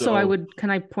 It's also, can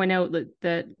I point out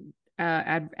that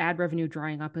ad revenue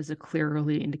drying up is a clear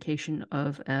early indication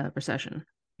of a recession.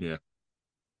 Yeah.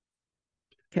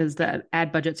 Because the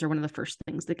ad budgets are one of the first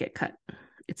things that get cut.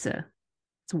 It's a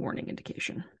warning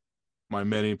indication. My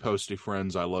many posty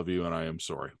friends, I love you and I am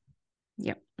sorry.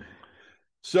 Yep.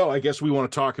 So I guess we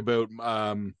want to talk about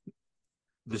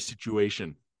the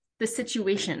situation. The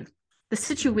situation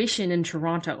in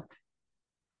Toronto.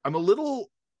 I'm a little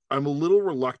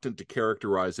reluctant to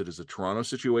characterize it as a Toronto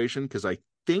situation because I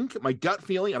think my gut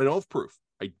feeling, and I don't have proof.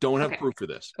 I don't have proof for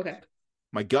this. Okay.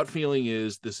 My gut feeling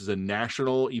is this is a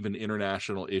national, even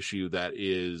international issue that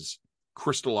is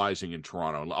crystallizing in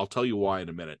Toronto. And I'll tell you why in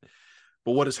a minute.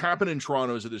 But what has happened in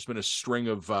Toronto is that there's been a string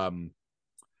of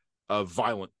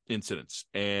violent incidents,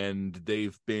 and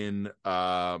they've been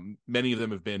many of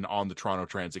them have been on the Toronto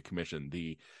Transit Commission,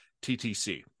 the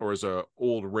TTC, or as a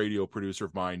old radio producer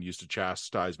of mine used to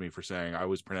chastise me for saying I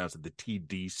always pronounce it the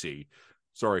TDC.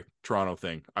 Sorry, Toronto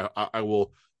thing. I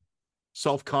will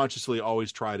self-consciously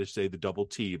always try to say the double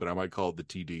T, but I might call it the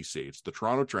TDC. It's the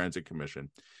Toronto Transit Commission.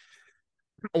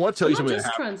 I want to tell you something. Not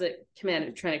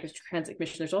just transit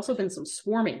commission. There's also been some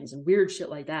swarmings and weird shit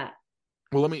like that.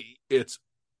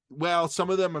 Well, some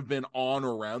of them have been on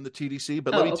or around the TDC,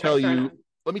 but let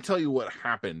me tell you what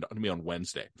happened to me on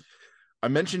Wednesday. I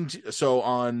mentioned, so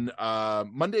on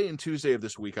Monday and Tuesday of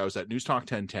this week, I was at News Talk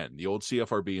 1010, the old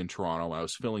CFRB in Toronto. I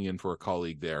was filling in for a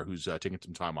colleague there who's taking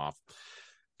some time off.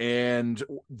 And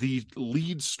the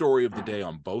lead story of the day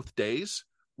on both days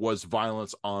was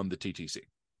violence on the TTC,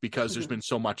 because there's been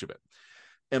so much of it.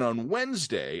 And on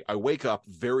Wednesday, I wake up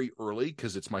very early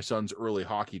because it's my son's early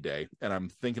hockey day. And I'm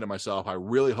thinking to myself, I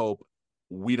really hope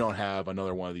we don't have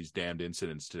another one of these damned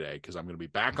incidents today, because I'm going to be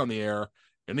back on the air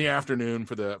in the afternoon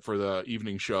for the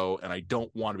evening show. And I don't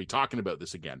want to be talking about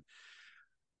this again.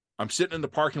 I'm sitting in the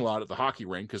parking lot at the hockey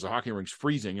rink because the hockey rink's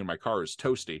freezing and my car is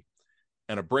toasty.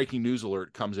 And a breaking news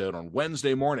alert comes out on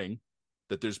Wednesday morning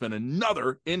that there's been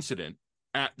another incident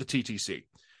at the TTC.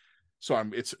 So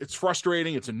it's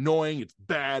frustrating, it's annoying, it's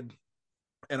bad.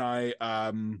 And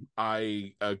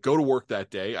I go to work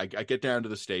that day. I get down to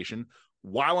the station.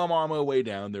 While I'm on my way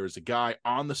down, there's a guy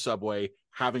on the subway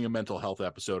having a mental health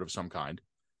episode of some kind,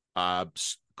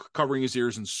 covering his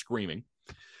ears and screaming.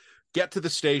 Get to the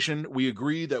station. We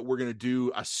agree that we're going to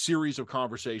do a series of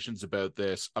conversations about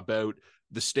this, about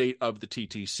the state of the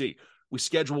TTC. We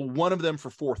schedule one of them for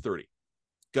 4:30.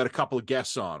 Got a couple of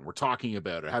guests on. We're talking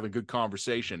about it, having a good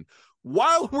conversation.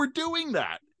 While we're doing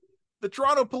that, the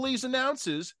Toronto police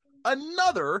announces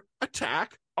another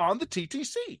attack on the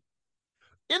TTC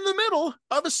in the middle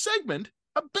of a segment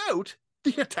about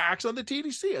the attacks on the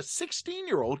TTC. A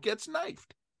 16-year-old gets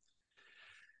knifed.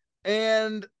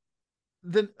 And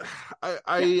then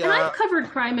I've covered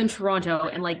crime in Toronto,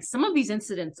 and like some of these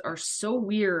incidents are so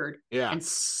weird and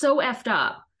so effed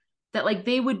up that like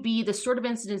they would be the sort of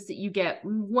incidents that you get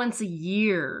once a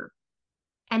year,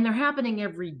 and they're happening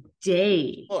every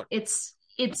day. Look, it's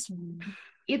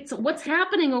what's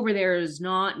happening over there is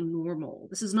not normal.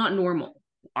 This is not normal.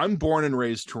 I'm born and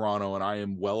raised Toronto, and I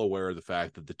am well aware of the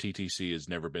fact that the TTC has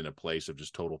never been a place of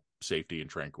just total safety and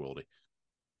tranquility.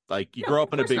 Like, you grow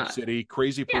up in a big city,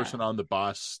 crazy person on the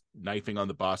bus, knifing on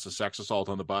the bus, a sex assault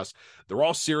on the bus. They're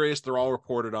all serious. They're all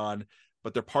reported on,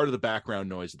 but they're part of the background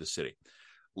noise of the city.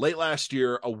 Late last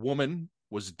year, a woman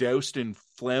was doused in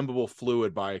flammable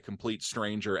fluid by a complete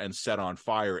stranger and set on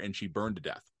fire, and she burned to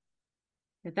death.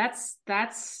 That's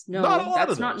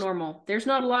not normal. There's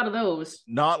not a lot of those.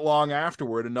 Not long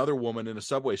afterward, another woman in a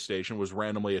subway station was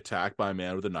randomly attacked by a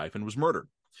man with a knife and was murdered.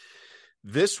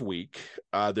 This week,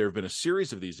 there have been a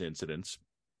series of these incidents,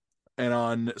 and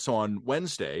on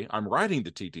Wednesday, I'm riding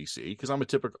the TTC because I'm a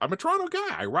Toronto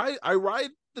guy. I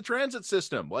ride the transit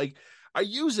system. Like, I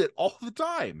use it all the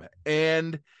time.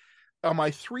 And on my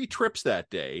 3 trips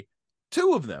that day,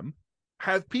 2 of them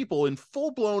have people in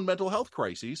full-blown mental health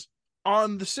crises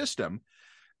on the system.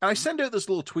 And I send out this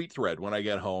little tweet thread when I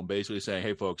get home, basically saying,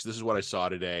 hey, folks, this is what I saw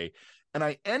today. And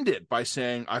I end it by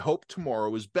saying, I hope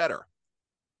tomorrow is better.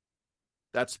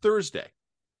 That's Thursday.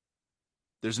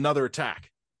 There's another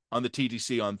attack on the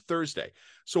TTC on Thursday.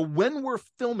 So when we're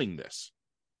filming this,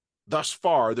 thus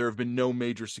far, there have been no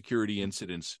major security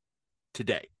incidents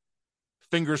today.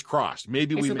 Fingers crossed.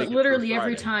 Maybe we make it literally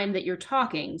every time that you're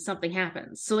talking, something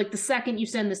happens. So like the second you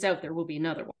send this out, there will be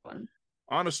another one.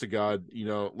 Honest to God,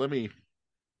 let me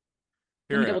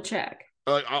double check.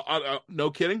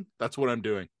 No kidding. That's what I'm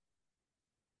doing.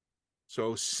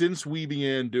 So since we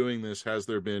began doing this, has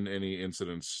there been any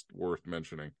incidents worth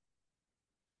mentioning?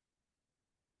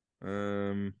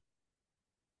 Gotta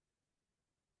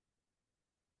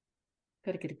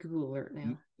get a Google alert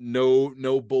now.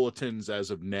 No bulletins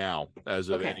as of now, of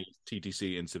any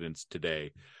TTC incidents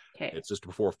today. Okay. It's just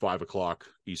before 5:00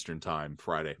 Eastern time,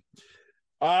 Friday.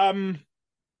 I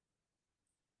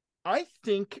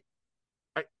think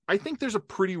there's a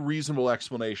pretty reasonable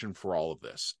explanation for all of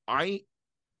this. I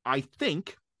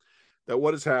think that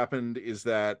what has happened is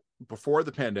that before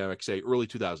the pandemic, say early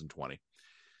 2020,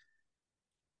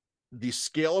 the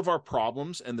scale of our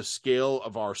problems and the scale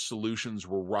of our solutions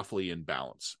were roughly in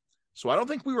balance. So I don't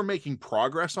think we were making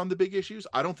progress on the big issues.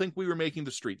 I don't think we were making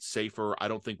the streets safer. I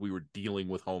don't think we were dealing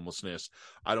with homelessness.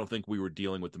 I don't think we were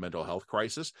dealing with the mental health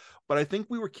crisis. But I think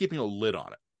we were keeping a lid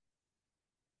on it.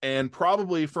 And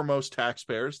probably for most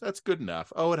taxpayers, that's good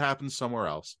enough. Oh, it happened somewhere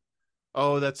else.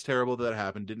 Oh, that's terrible that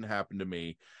happened. Didn't happen to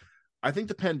me. I think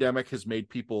the pandemic has made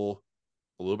people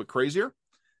a little bit crazier.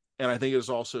 And I think it has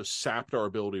also sapped our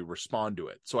ability to respond to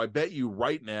it. So I bet you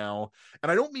right now,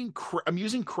 and I don't mean, I'm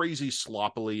using crazy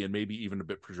sloppily and maybe even a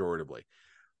bit pejoratively.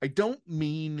 I don't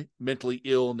mean mentally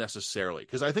ill necessarily,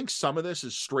 because I think some of this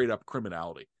is straight up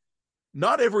criminality.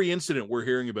 Not every incident we're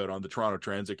hearing about on the Toronto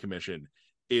Transit Commission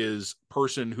is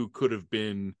person who could have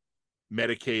been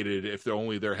medicated if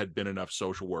only there had been enough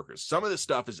social workers. Some of this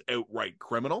stuff is outright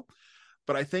criminal,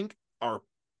 but I think our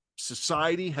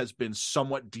society has been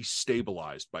somewhat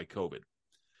destabilized by COVID.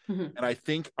 Mm-hmm. And I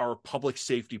think our public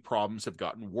safety problems have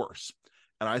gotten worse.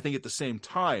 And I think at the same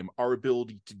time, our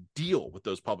ability to deal with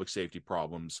those public safety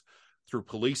problems through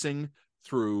policing,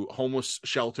 through homeless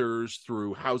shelters,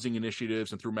 through housing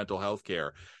initiatives, and through mental health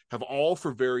care have all,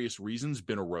 for various reasons,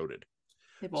 been eroded.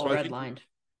 They've all redlined.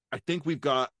 I think we've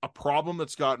got a problem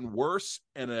that's gotten worse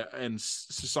and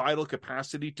societal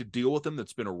capacity to deal with them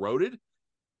that's been eroded.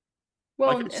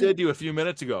 Well, like I said to you a few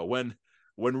minutes ago, when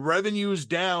revenue's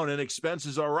down and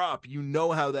expenses are up, you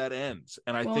know how that ends.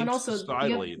 And I think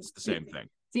societally, it's the same thing.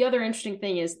 The other interesting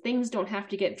thing is things don't have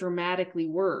to get dramatically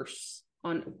worse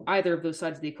on either of those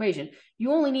sides of the equation.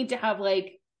 You only need to have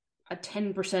like a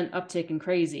 10% uptick in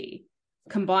crazy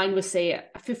combined with, say,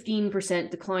 a 15%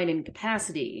 decline in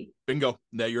capacity. Bingo.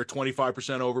 Now you're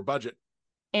 25% over budget.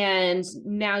 And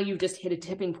now you've just hit a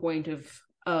tipping point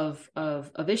of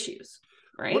issues.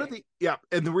 Right.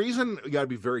 And the reason we got to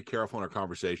be very careful in our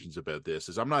conversations about this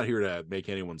is I'm not here to make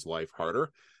anyone's life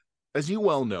harder. As you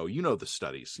well know, you know the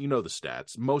studies, you know the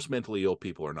stats. Most mentally ill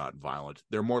people are not violent.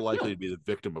 They're more likely to be the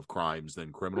victim of crimes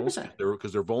than criminals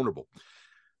because they're vulnerable.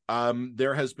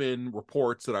 There has been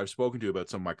reports that I've spoken to about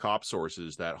some of my cop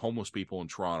sources that homeless people in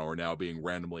Toronto are now being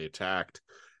randomly attacked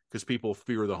because people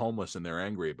fear the homeless and they're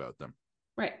angry about them.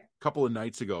 Right. A couple of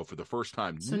nights ago, for the first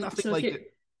time,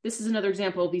 this is another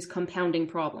example of these compounding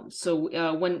problems.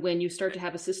 So when you start to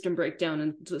have a system breakdown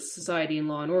in society and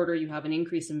law and order, you have an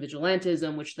increase in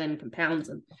vigilantism, which then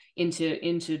compounds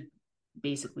into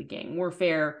basically gang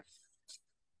warfare.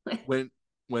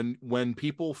 When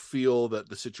people feel that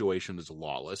the situation is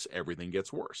lawless, everything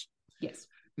gets worse. Yes.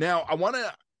 Now,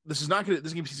 this is going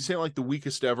to sound like the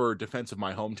weakest ever defense of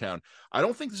my hometown. I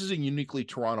don't think this is a uniquely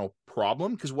Toronto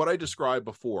problem, because what I described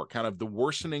before, kind of the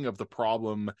worsening of the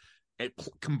problem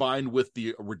combined with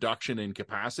the reduction in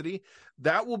capacity,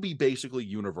 that will be basically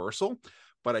universal.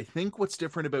 But I think what's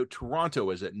different about Toronto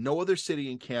is that no other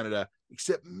city in Canada,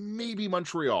 except maybe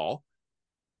Montreal,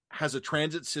 has a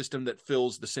transit system that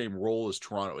fills the same role as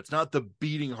Toronto. It's not the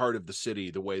beating heart of the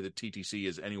city the way that TTC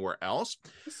is anywhere else.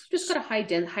 It's just got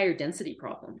a higher density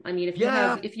problem. I mean, if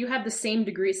you have the same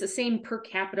degree, it's the same per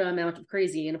capita amount of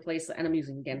crazy in a place, and I'm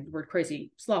using again the word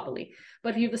crazy sloppily,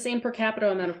 but if you have the same per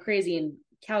capita amount of crazy in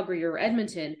Calgary or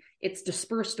Edmonton, it's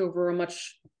dispersed over a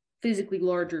much physically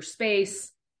larger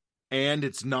space. And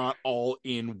it's not all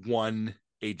in one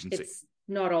agency. It's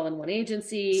not all in one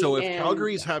agency. So if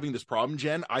Calgary is having this problem,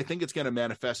 Jen, I think it's going to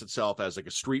manifest itself as like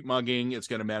a street mugging. It's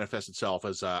going to manifest itself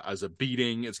as a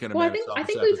beating. It's going to I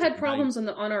think we've had problems on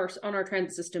our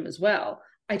transit system as well.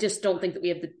 I just don't think that we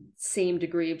have the same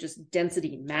degree of just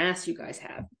density and mass you guys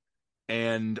have.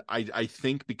 And I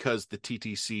think because the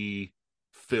TTC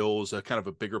fills a kind of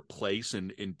a bigger place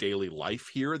in daily life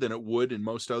here than it would in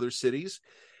most other cities,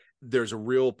 there's a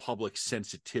real public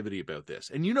sensitivity about this.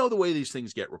 And you know the way these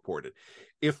things get reported.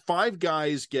 If 5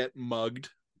 guys get mugged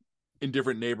in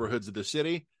different neighborhoods of the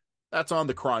city, that's on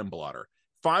the crime blotter.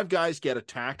 5 guys get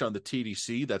attacked on the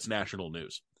TTC, that's national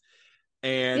news.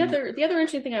 And the other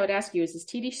interesting thing I would ask you is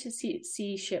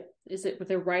TTC ship, is it with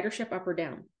their ridership up or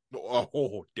down?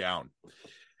 Oh, down.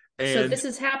 And so this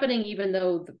is happening even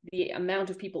though the amount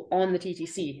of people on the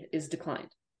TTC is declined.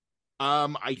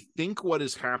 I think what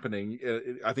is happening,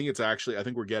 I think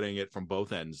we're getting it from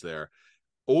both ends there.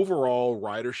 Overall,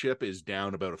 ridership is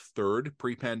down about a third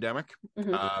pre-pandemic.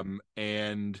 Mm-hmm.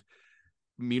 And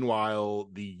meanwhile,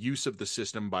 the use of the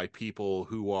system by people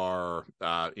who are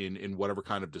in whatever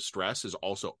kind of distress is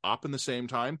also up in the same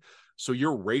time. So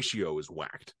your ratio is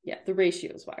whacked. Yeah, the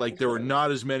ratio is whacked. Like there are not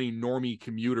as many normie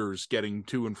commuters getting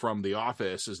to and from the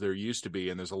office as there used to be.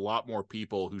 And there's a lot more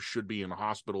people who should be in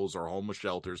hospitals or homeless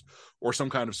shelters or some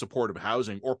kind of supportive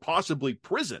housing or possibly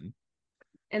prison.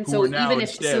 And so even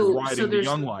if the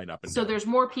young line up and down. There's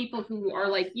more people who are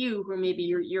like you, who maybe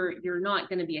you're not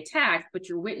going to be attacked, but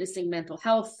you're witnessing mental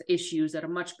health issues at a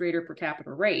much greater per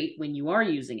capita rate when you are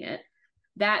using it.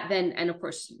 That then, and of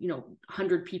course,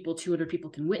 100 people, 200 people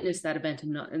can witness that event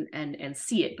and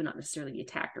see it, but not necessarily be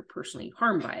attacked or personally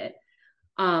harmed by it.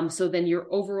 So then your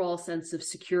overall sense of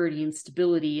security and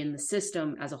stability in the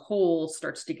system as a whole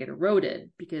starts to get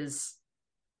eroded because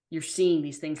you're seeing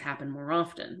these things happen more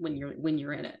often when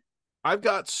you're in it. I've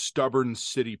got stubborn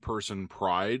city person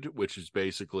pride, which is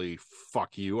basically,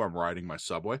 fuck you, I'm riding my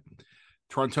subway.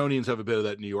 Torontonians have a bit of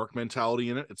that New York mentality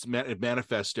in it. It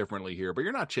manifests differently here, but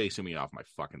you're not chasing me off my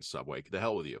fucking subway. Get the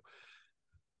hell with you.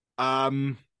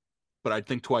 But I'd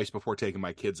think twice before taking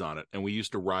my kids on it. And we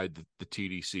used to ride the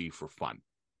TDC for fun.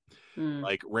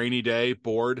 Like rainy day,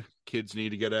 bored, kids need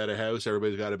to get out of house.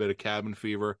 Everybody's got a bit of cabin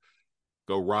fever.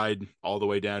 Go ride all the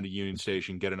way down to Union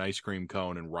Station, get an ice cream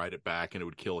cone and ride it back. And it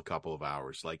would kill a couple of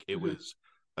hours. Like it was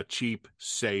a cheap,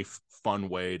 safe, fun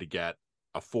way to get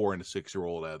a 4 and a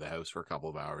 6-year-old out of the house for a couple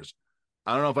of hours.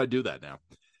 I don't know if I'd do that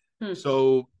now.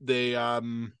 So they,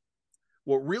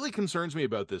 what really concerns me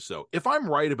about this though, if I'm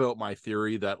right about my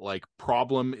theory that like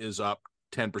problem is up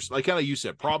 10%, like kind of you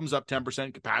said, problem's up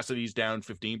 10%, capacity's down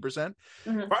 15%.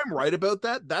 If I'm right about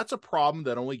that, that's a problem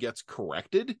that only gets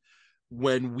corrected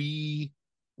when we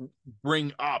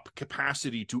bring up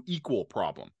capacity to equal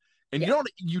problem. And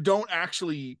you don't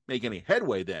actually make any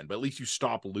headway then, but at least you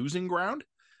stop losing ground.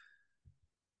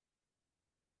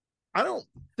 I don't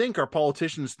think our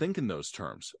politicians think in those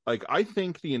terms. Like, I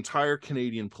think the entire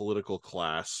Canadian political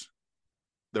class,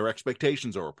 their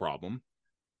expectations are a problem.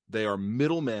 They are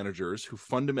middle managers who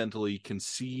fundamentally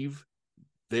conceive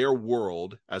their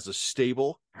world as a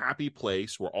stable, happy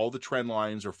place where all the trend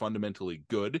lines are fundamentally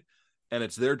good, and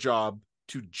it's their job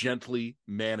to gently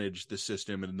manage the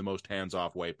system in the most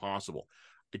hands-off way possible.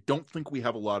 I don't think we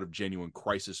have a lot of genuine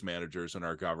crisis managers in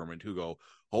our government who go,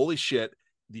 holy shit,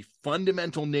 the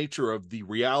fundamental nature of the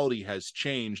reality has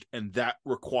changed, and that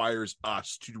requires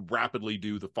us to rapidly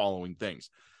do the following things.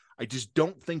 I just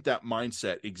don't think that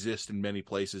mindset exists in many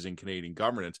places in Canadian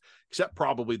governance, except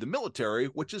probably the military,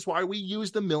 which is why we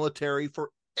use the military for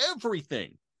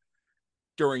everything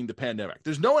during the pandemic.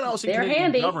 There's no one else in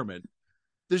Canadian government.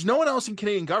 There's no one else in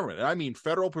Canadian government, and I mean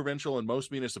federal, provincial, and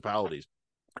most municipalities,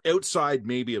 outside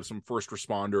maybe of some first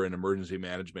responder and emergency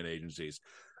management agencies,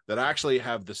 that actually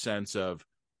have the sense of,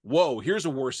 whoa, here's a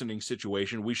worsening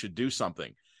situation, we should do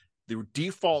something. The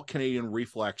default Canadian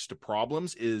reflex to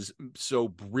problems is so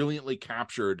brilliantly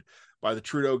captured by the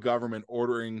Trudeau government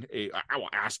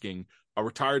asking a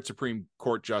retired Supreme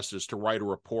Court justice to write a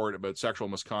report about sexual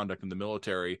misconduct in the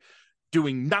military,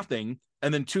 doing nothing,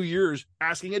 and then 2 years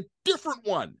asking a different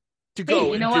one to go.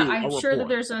 Hey, you know what? I'm sure that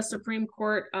there's a Supreme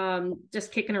Court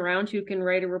just kicking around who can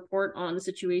write a report on the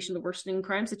situation, the worsening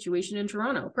crime situation in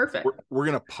Toronto. Perfect. We're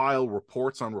going to pile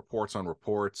reports on reports on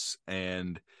reports,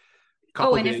 and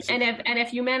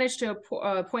if you manage to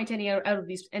point any of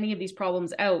these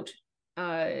problems out,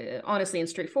 honestly and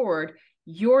straightforward,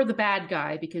 you're the bad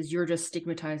guy because you're just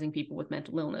stigmatizing people with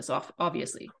mental illness.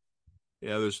 Obviously.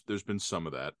 Yeah, there's been some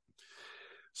of that.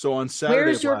 So on Saturday,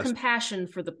 where's your compassion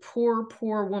for the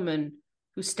poor woman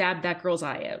who stabbed that girl's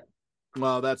eye out?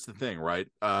 Well, that's the thing, right?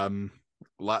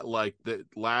 Like the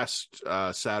last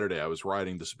Saturday, I was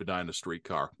riding the Spadina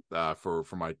streetcar for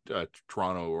my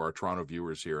Toronto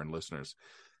viewers here and listeners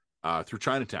through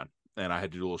Chinatown, and I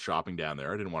had to do a little shopping down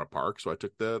there. I didn't want to park, so I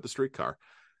took the streetcar.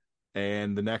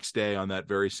 And the next day on that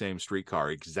very same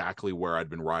streetcar, exactly where I'd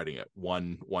been riding it,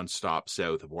 one stop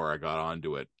south of where I got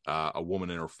onto it, a woman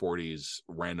in her 40s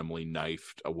randomly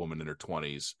knifed a woman in her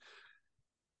 20s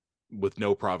with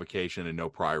no provocation and no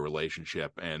prior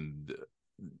relationship, and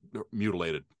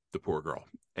mutilated the poor girl.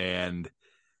 And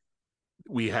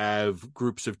we have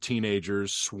groups of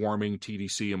teenagers swarming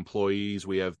TDC employees.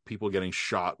 We have people getting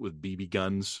shot with BB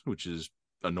guns, which is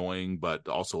annoying, but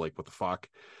also like, what the fuck?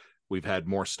 We've had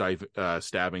more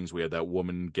stabbings. We had that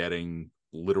woman getting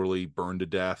literally burned to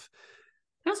death.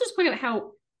 Can I also just point out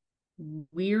how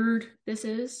weird this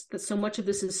is, that so much of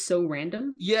this is so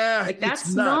random? Yeah, like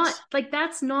that's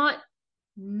not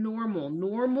normal.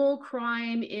 Normal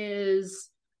crime is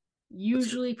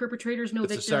usually perpetrators, no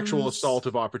victims. It's a sexual assault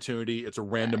of opportunity. It's a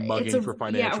random mugging for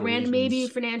financial reasons. Maybe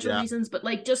financial reasons, but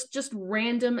like just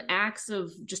random acts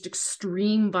of just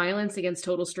extreme violence against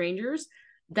total strangers.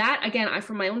 That, again,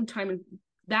 from my own time,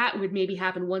 that would maybe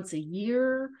happen once a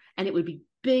year, and it would be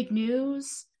big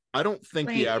news. I don't think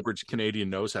the average Canadian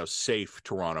knows how safe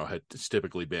Toronto has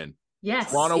typically been.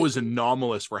 Yes. Toronto is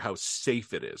anomalous for how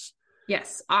safe it is.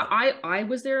 Yes. I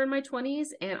was there in my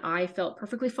 20s, and I felt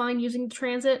perfectly fine using the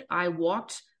transit. I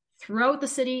walked throughout the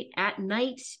city at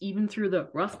night, even through the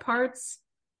rough parts,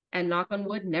 and knock on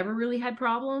wood, never really had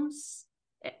problems.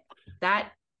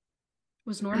 That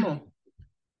was normal.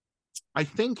 I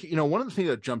think, one of the things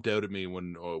that jumped out at me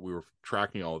when we were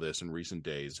tracking all this in recent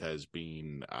days has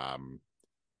been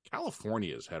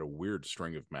California has had a weird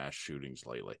string of mass shootings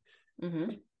lately.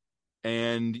 Mm-hmm.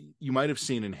 And you might have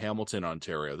seen in Hamilton,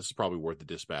 Ontario, this is probably worth the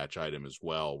dispatch item as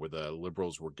well, where the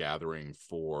Liberals were gathering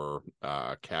for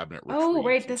cabinet retreat. Oh,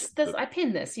 right. This I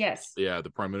pinned this, yes. Yeah,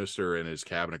 the Prime Minister and his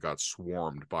cabinet got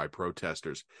swarmed by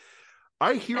protesters.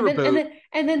 I hear and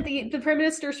then the Prime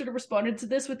Minister sort of responded to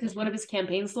this with one of his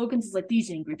campaign slogans is like, these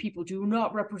angry people do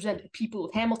not represent the people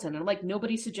of Hamilton. And I'm like,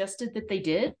 nobody suggested that they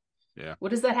did. Yeah. What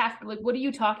does that have to, like, what are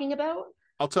you talking about?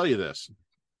 I'll tell you this.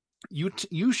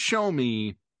 You show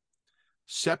me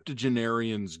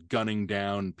septuagenarians gunning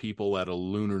down people at a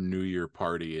Lunar New Year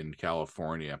party in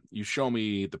California. You show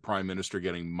me the Prime Minister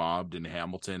getting mobbed in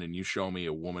Hamilton, and you show me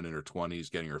a woman in her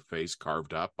 20s getting her face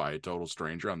carved up by a total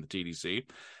stranger on the TDC.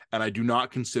 And I do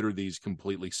not consider these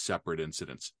completely separate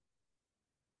incidents.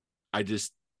 I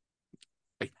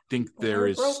think there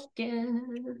is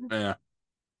broken. Yeah.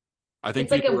 I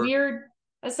think it's like a weird,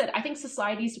 I said, I think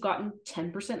society's gotten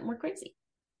 10% more crazy.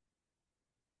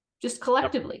 Just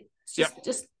collectively. Yep.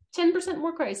 Just 10%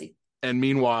 more crazy. And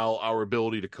meanwhile, our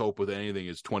ability to cope with anything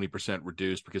is 20%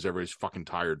 reduced because everybody's fucking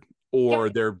tired. Or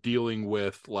they're dealing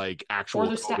with like actual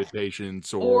COVID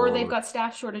patients. Or they've got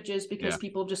staff shortages because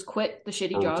people just quit the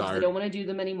shitty jobs. Retired. They don't want to do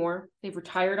them anymore. They've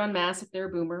retired en masse if they're a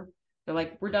boomer. They're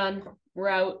like, we're done. We're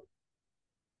out.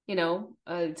 You know,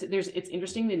 it's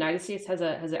interesting. The United States has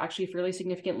actually a fairly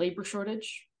significant labor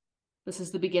shortage. This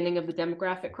is the beginning of the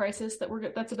demographic crisis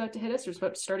that's about to hit us,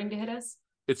 or starting to hit us.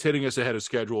 It's hitting us ahead of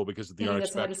schedule because of the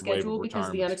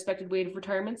unexpected wave of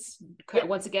retirements.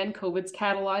 Once again, COVID's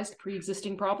catalyzed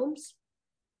pre-existing problems.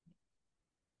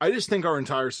 I just think our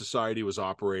entire society was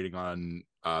operating on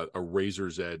a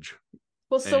razor's edge.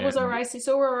 Well, so were our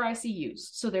ICUs.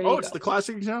 So there you go. Oh, it's the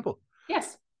classic example.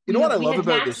 Yes. You know what I love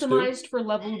about this too? Maximized for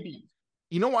level B.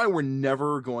 You know why we're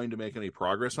never going to make any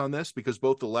progress on this? Because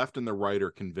both the left and the right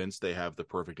are convinced they have the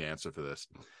perfect answer for this.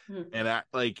 And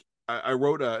I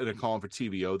wrote in a column for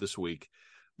TVO this week,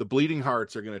 the bleeding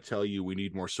hearts are going to tell you we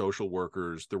need more social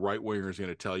workers. The right wingers are going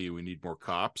to tell you we need more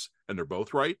cops, and they're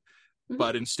both right. Mm-hmm.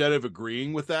 But instead of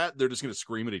agreeing with that, they're just going to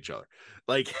scream at each other.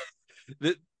 Like,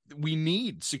 we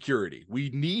need security. We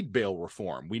need bail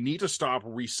reform. We need to stop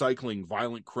recycling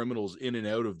violent criminals in and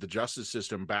out of the justice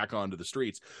system back onto the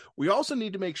streets. We also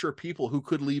need to make sure people who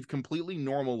could lead completely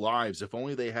normal lives, if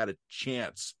only they had a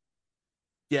chance,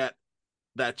 get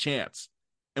that chance.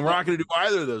 And we're not going to do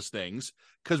either of those things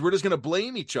because we're just going to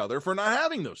blame each other for not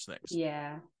having those things.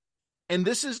 Yeah. And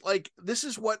this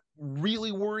is what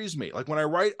really worries me. Like when I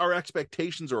write our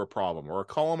expectations are a problem, or a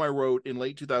column I wrote in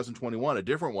late 2021, a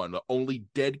different one, only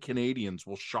dead Canadians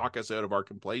will shock us out of our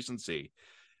complacency.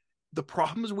 The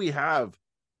problems we have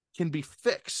can be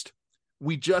fixed.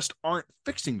 We just aren't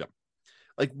fixing them.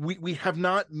 Like we have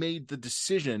not made the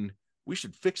decision we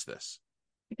should fix this.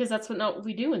 Because that's what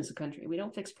we do in this country. We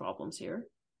don't fix problems here.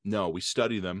 No, we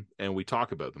study them and we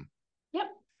talk about them. Yep.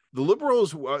 The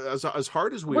Liberals, as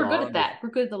hard as we're good at that. We're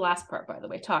good at the last part, by the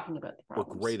way, talking about the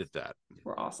problems. We're great at that.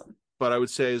 We're awesome. But I would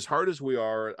say as hard as we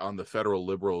are on the federal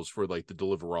Liberals for like the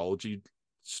deliverology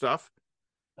stuff,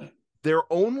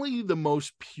 they're only the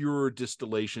most pure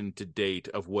distillation to date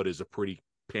of what is a pretty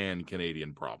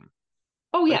pan-Canadian problem.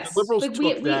 Oh, yes. Like the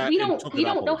Liberals we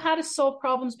don't know how to solve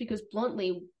problems because,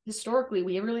 bluntly, historically,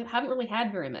 we haven't really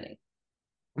had very many.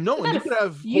 No, and you could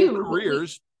have whole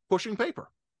careers pushing paper.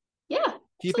 Yeah.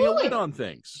 Keeping a lid on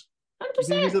things.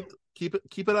 100%. Keep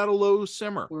it at a low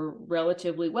simmer. We're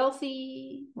relatively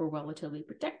wealthy. We're relatively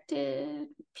protected,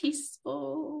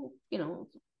 peaceful. You know,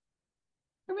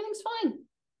 everything's fine.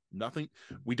 Nothing.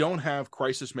 We don't have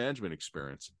crisis management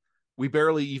experience. We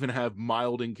barely even have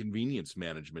mild inconvenience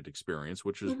management experience,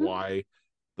 which is why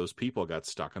those people got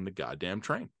stuck on the goddamn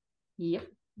train. Yep.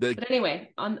 But anyway,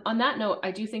 on that note, I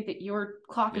do think that your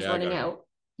clock is running out.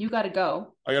 You got to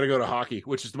go. I got to go to hockey,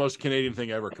 which is the most Canadian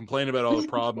thing ever. Complain about all the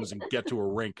problems and get to a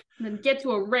rink. And then get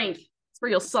to a rink. That's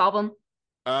where you'll solve them.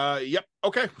 Yep.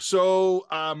 Okay. So,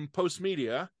 post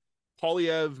media,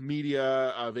 Polyev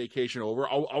media vacation over.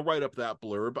 I'll write up that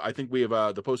blurb. I think we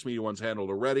have the post media ones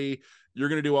handled already. You're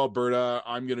going to do Alberta.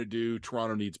 I'm going to do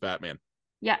Toronto Needs Batman.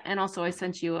 Yeah. And also I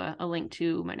sent you a link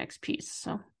to my next piece.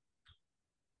 So.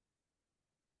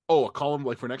 Oh, a column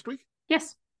like for next week?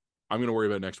 Yes. I'm going to worry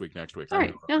about next week. All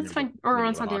right. No, that's fine. Or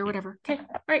on Sunday or whatever. Okay.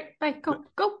 All right. Bye. Go.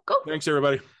 Thanks,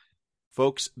 everybody.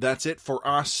 Folks, that's it for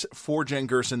us. For Jen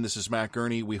Gerson, this is Matt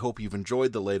Gurney. We hope you've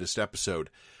enjoyed the latest episode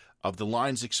of the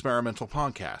Lines Experimental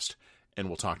Podcast, and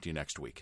we'll talk to you next week.